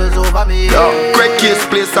the bottle's over me. Yo, Craig Case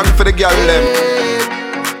play song for the girl them.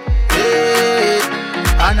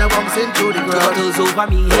 And I bumps into the ground. Bottles over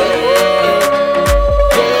me,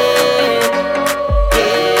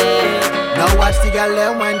 Now watch the girl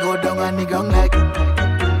them when go down on the ground like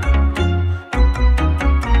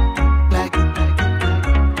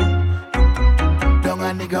down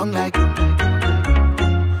on the ground like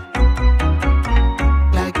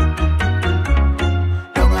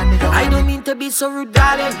down on the ground. I don't mean to be so rude,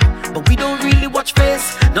 darling, but we don't really watch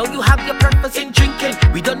face. Now you have your purpose in drinking.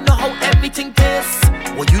 We don't know how everything tastes.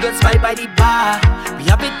 Well, you don't spy by the bar, we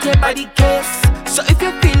have it here by the case. So if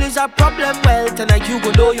you feel is a problem, well, tonight you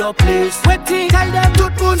go know your place. Waiting, tell them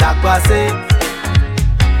good moon. Sakwase.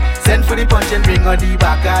 Send for the punch and bring on the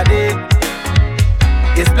back of it.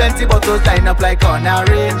 There's plenty bottles lined up like on a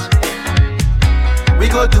range. We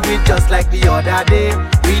go do it just like the other day.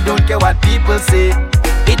 We don't care what people say.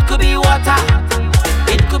 It could be water,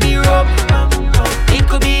 it could be rum, it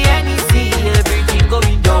could be anything, everything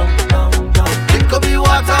going down. It could be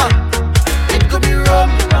water, it could be rum,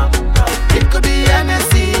 it could be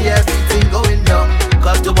anything, everything going down.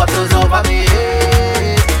 Cause two bottles over me,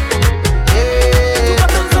 hey, hey. 2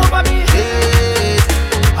 bottles over me, hey.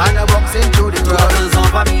 And I'm boxing through the 2 crowd. bottles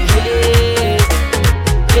over me, hey,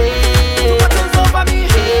 hey. 2 bottles over me,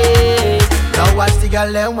 hey. Now watch the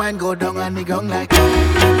girl and wine go down and the gong like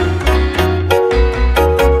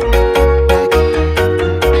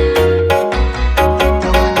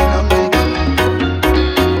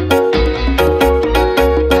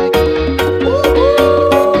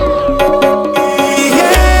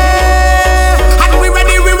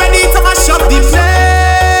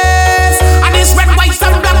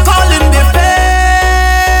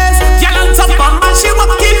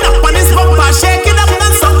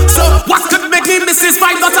Mrs.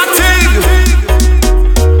 Five not a thing.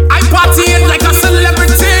 I partying like a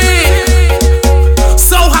celebrity.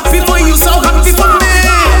 So happy for you, so happy for me.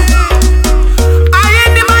 I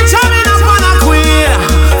ain't the man jamming up on a queen,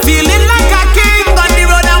 feeling like a king on the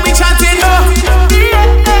road and we chanting.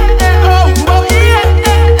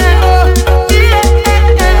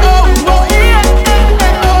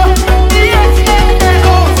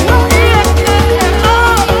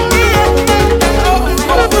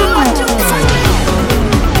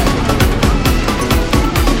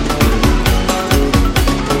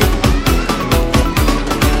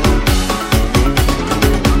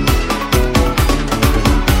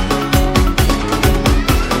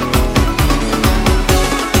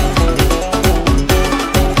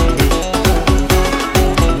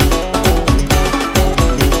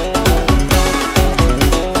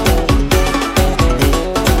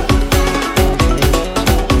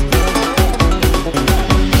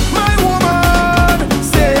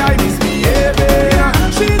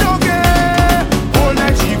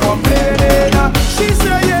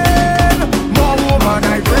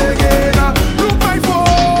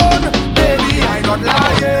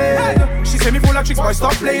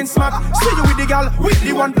 Stop playing smart. See you with the gal with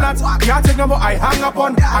the one plat. Can't take no more. I hang up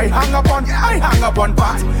on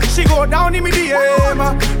pat. She go down in me DM.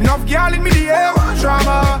 Enough gal in me DM.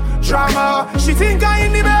 Drama. She think I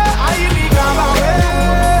in the bed. I in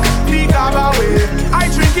the Gaba way. I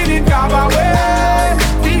drinking in Gaba way.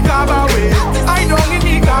 The Gaba way. I don't in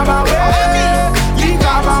the Gaba way. The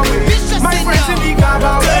Gaba way. My friends in the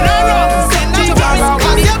Gaba way. The Gaba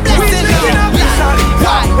way. We living a pizza.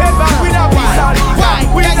 Head back with a pizza. We don't in a pizza. Head back with a pizza.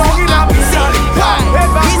 We don't in a pizza. Head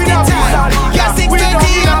back with a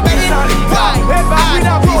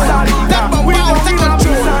pizza. We don't in a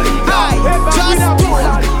pizza. Head back with a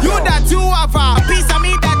pizza. You that you have a piece of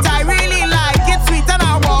me that I really like. It's sweet and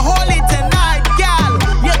I will hold it tonight, girl.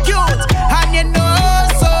 You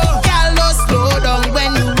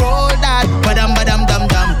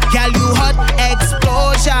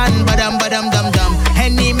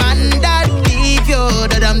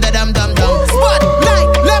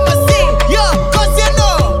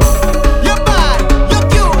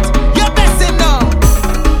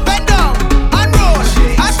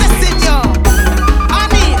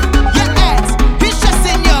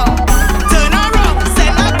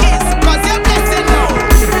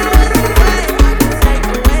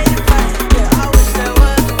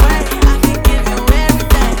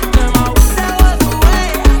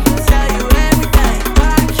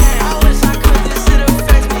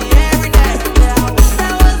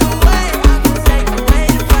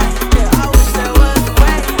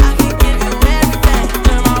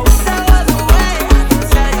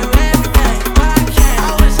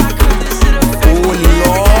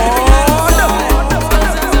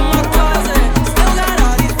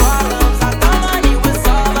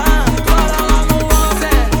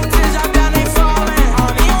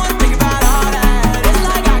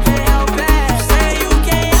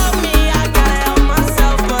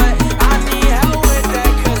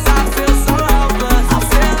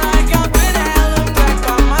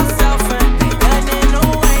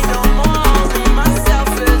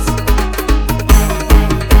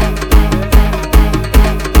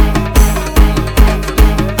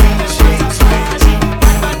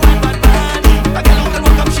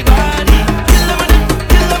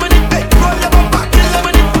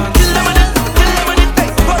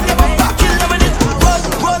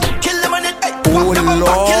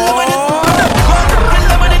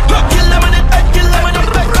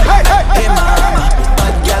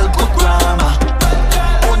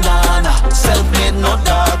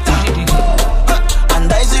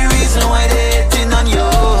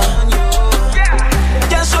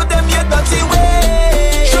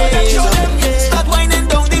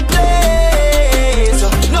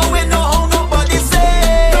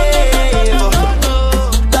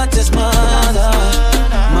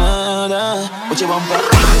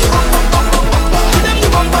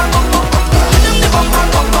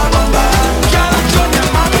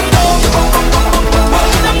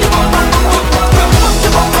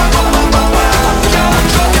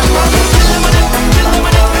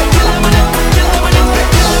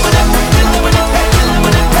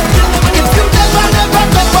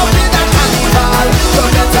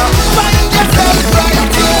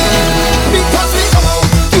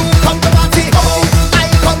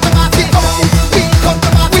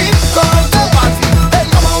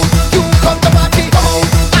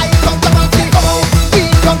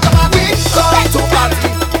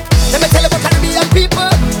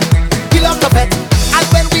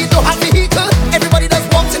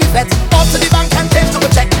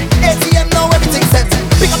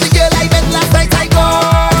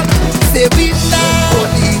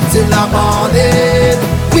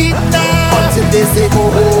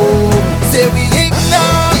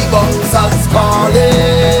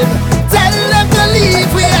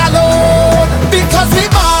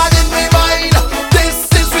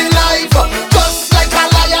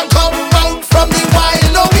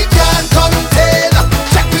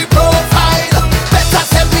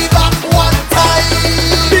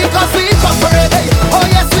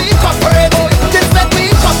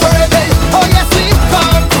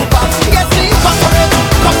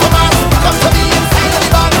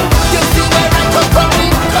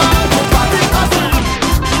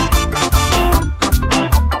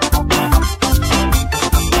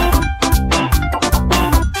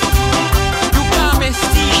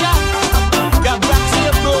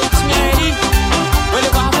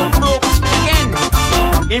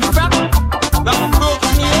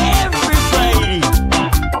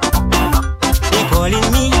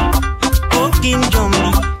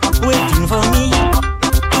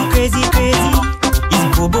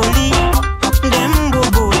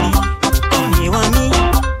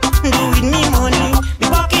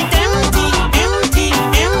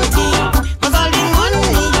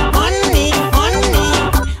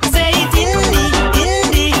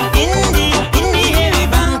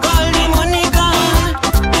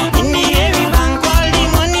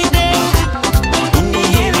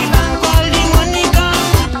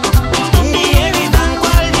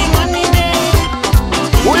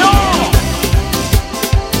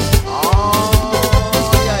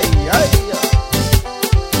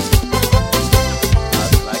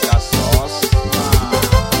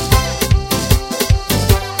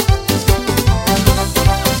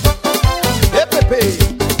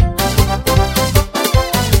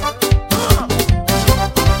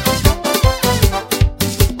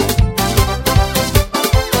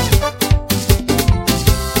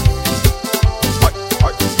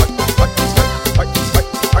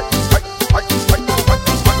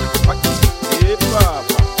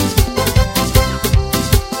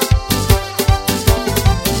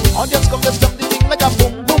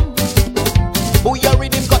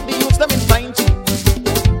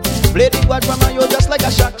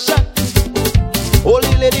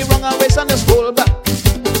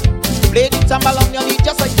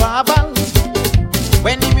carnival.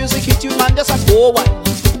 When the music hit you, man, just a go wild.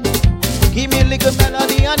 Give me a little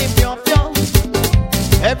melody and it pion pion.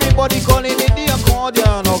 Everybody calling it the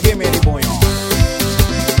accordion. Now give me the bouillon.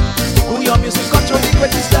 Who your music control the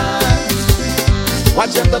greatest dance.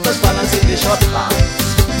 Watch them daughters balance in the short line.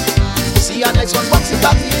 See your next one boxing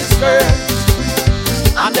back in his skirt.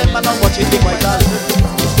 And then man I'm watching the white girl.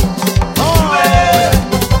 Oh,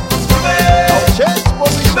 now change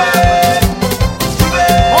position.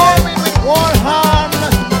 Hold me with one hand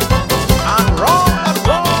and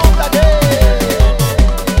round again.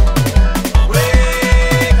 We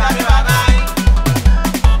got the bagay.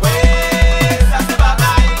 We got the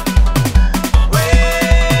bagay. We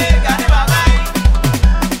got the bagay.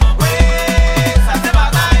 We got the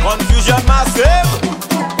bagay. Confusion massive.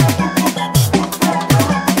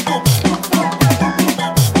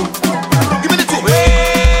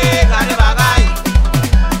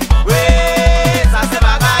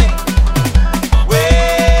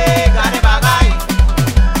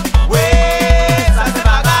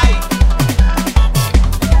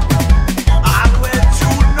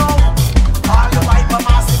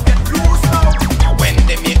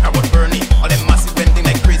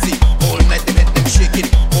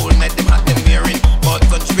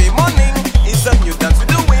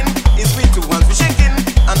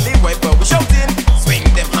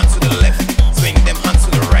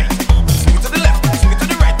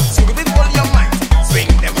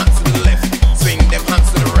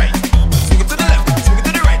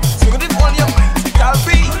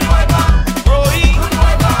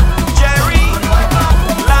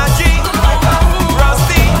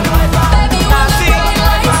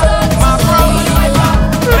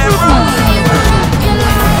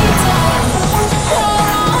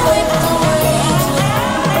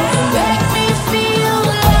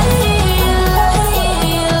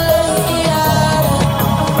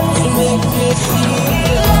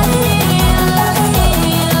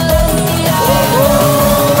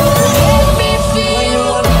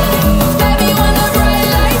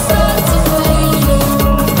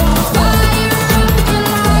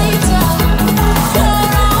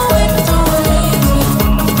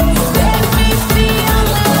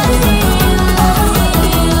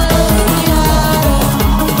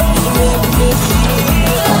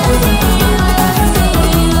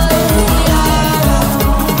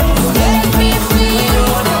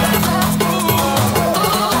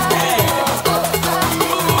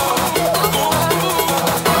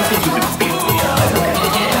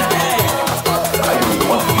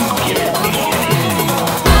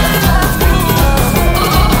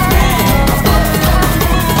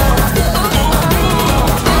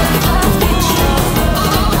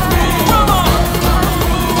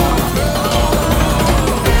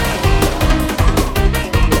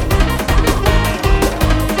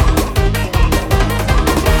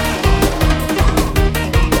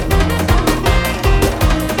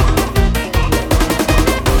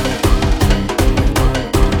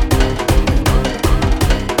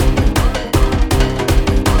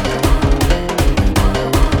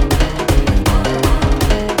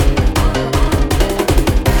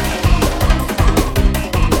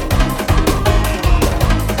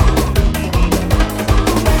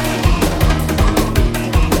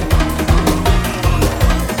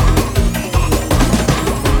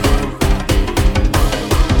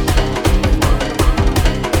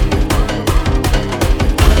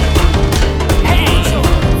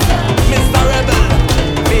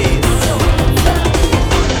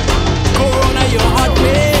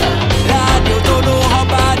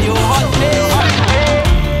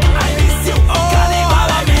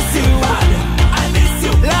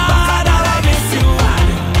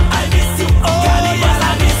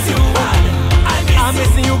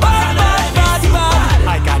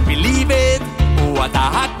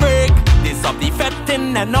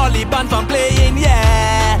 and all the bands from playing,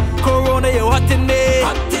 yeah. Corona, you hot in me.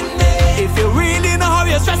 If you really know how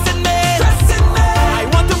you're stressing me, I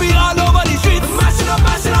want to be all over the streets, mashing up,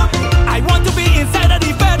 mashing up. I want to be inside of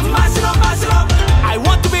the bed, mashing up, mashing up. I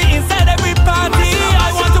want to be inside every party.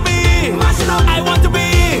 I want to be mashing up. I want to be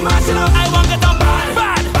mashing up. I want to get on bad,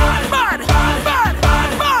 bad, bad, bad, bad, bad,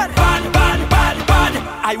 bad, bad, bad, bad, bad.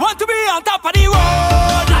 I want to be on top of the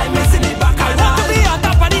road. I'm missing it back. I want to be on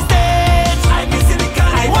top of the stage. I'm missing it.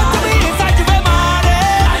 I want to be inside the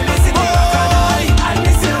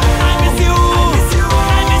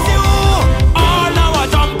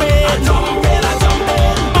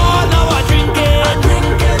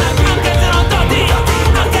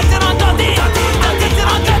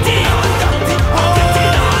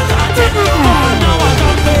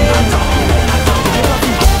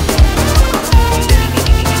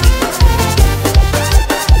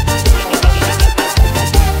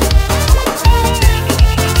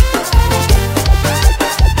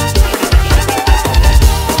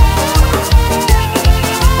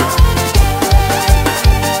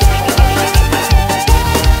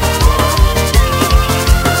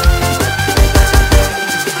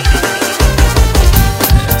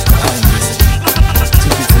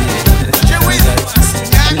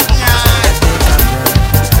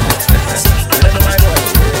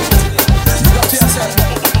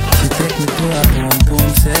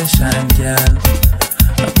girl.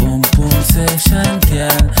 A boom boom session,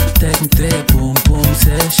 girl. Take me to your boom boom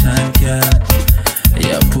session, girl.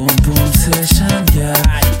 Your boom boom session, girl.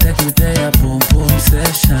 Take me to your boom boom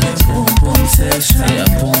session, boom boom session. Your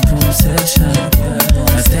boom boom session, girl.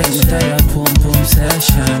 Take me to your boom boom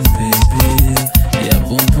session, baby. Your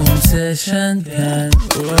boom boom session, girl.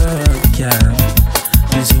 Work, girl.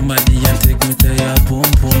 Please somebody and take me to your boom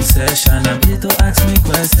boom session. I'm here to ask me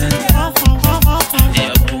questions. Your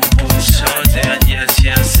boom boom short and yes,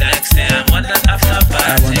 you're sexy. I want that after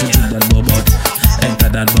party. I want to do that bobot, enter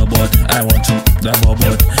that bobot. I want to that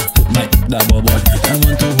bobot, put my that bobot. I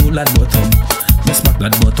want to hold that bottom, let's smack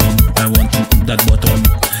that bottom. I want to that bottom,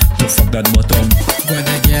 to fuck that bottom. Good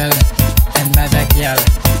girl and bad girl,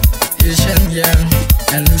 Asian girl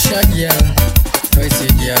and Lucia girl, pretty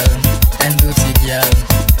girl and beauty girl,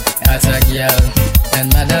 Alta girl and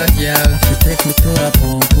mother girl. She take me to a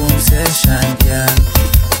boom boom session, girl.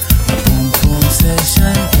 A boom boom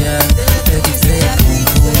session, girl. Take me to a boom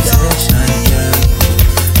boom session, girl.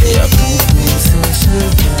 Yeah, boom boom session,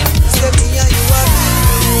 girl. Say me and you are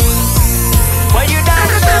when you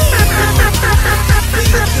dance, you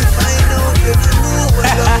can find out if you know what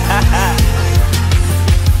love.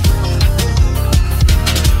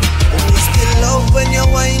 We still love when you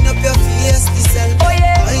wind up your fiesty self. Oh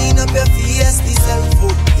yeah. Wind up your fiesty self.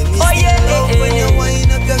 Oh yeah. Love when you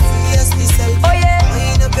wind up your fiesty self. Oh yeah.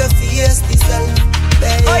 Wind up your fiesty self,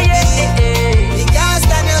 baby. Oh yeah. We can't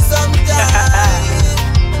stand you sometimes,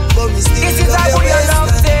 but we still this is love how your we love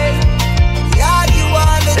waistline. it. Yeah, you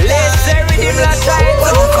want it. Let's say with him last night.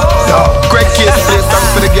 Yo, Greg Case play song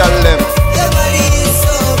for the girl them. Your body is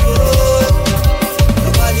so good.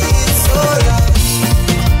 Your body is so rough.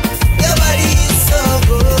 Your body is so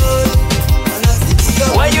good. And I see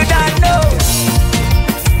your when you don't know.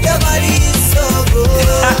 Your body is so good.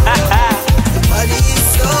 Your body is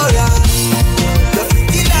so rough. You're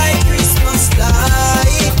pretty like Christmas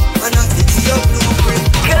light. And I see your blueprint.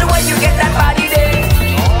 Girl, when you get that body there,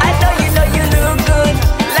 I know you look good,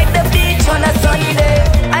 like the beach on a sunny day.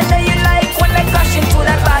 I know you like when I crash into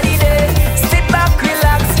that body there. Sit back,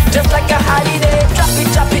 relax, just like a holiday.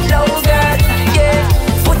 Drop it low, girl, yeah.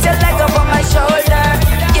 Put your leg up on my shoulder,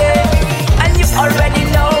 yeah. And you already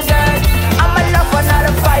know, girl, I'm a lover, not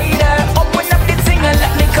a fighter. Open up the thing and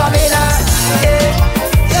let me come in, yeah.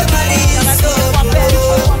 Your body is so good.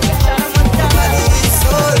 Your body is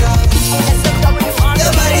so rough.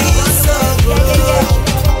 Your body is so good.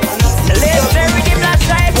 And I see Let's play with him last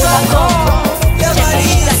night, so go. your body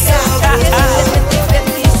is so good. Your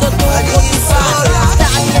body is so rough.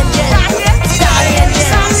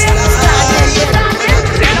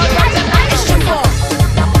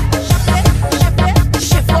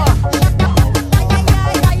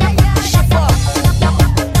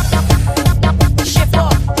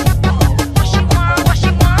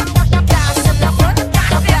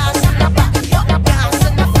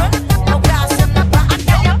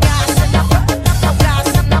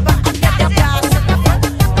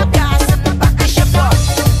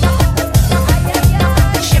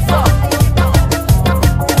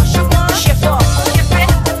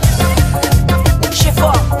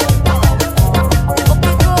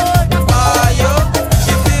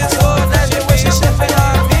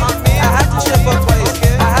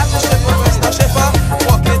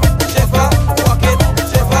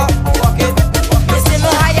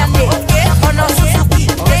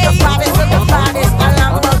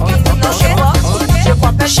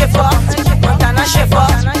 Chef up, Montana chef up,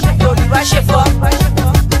 Doliva chef up.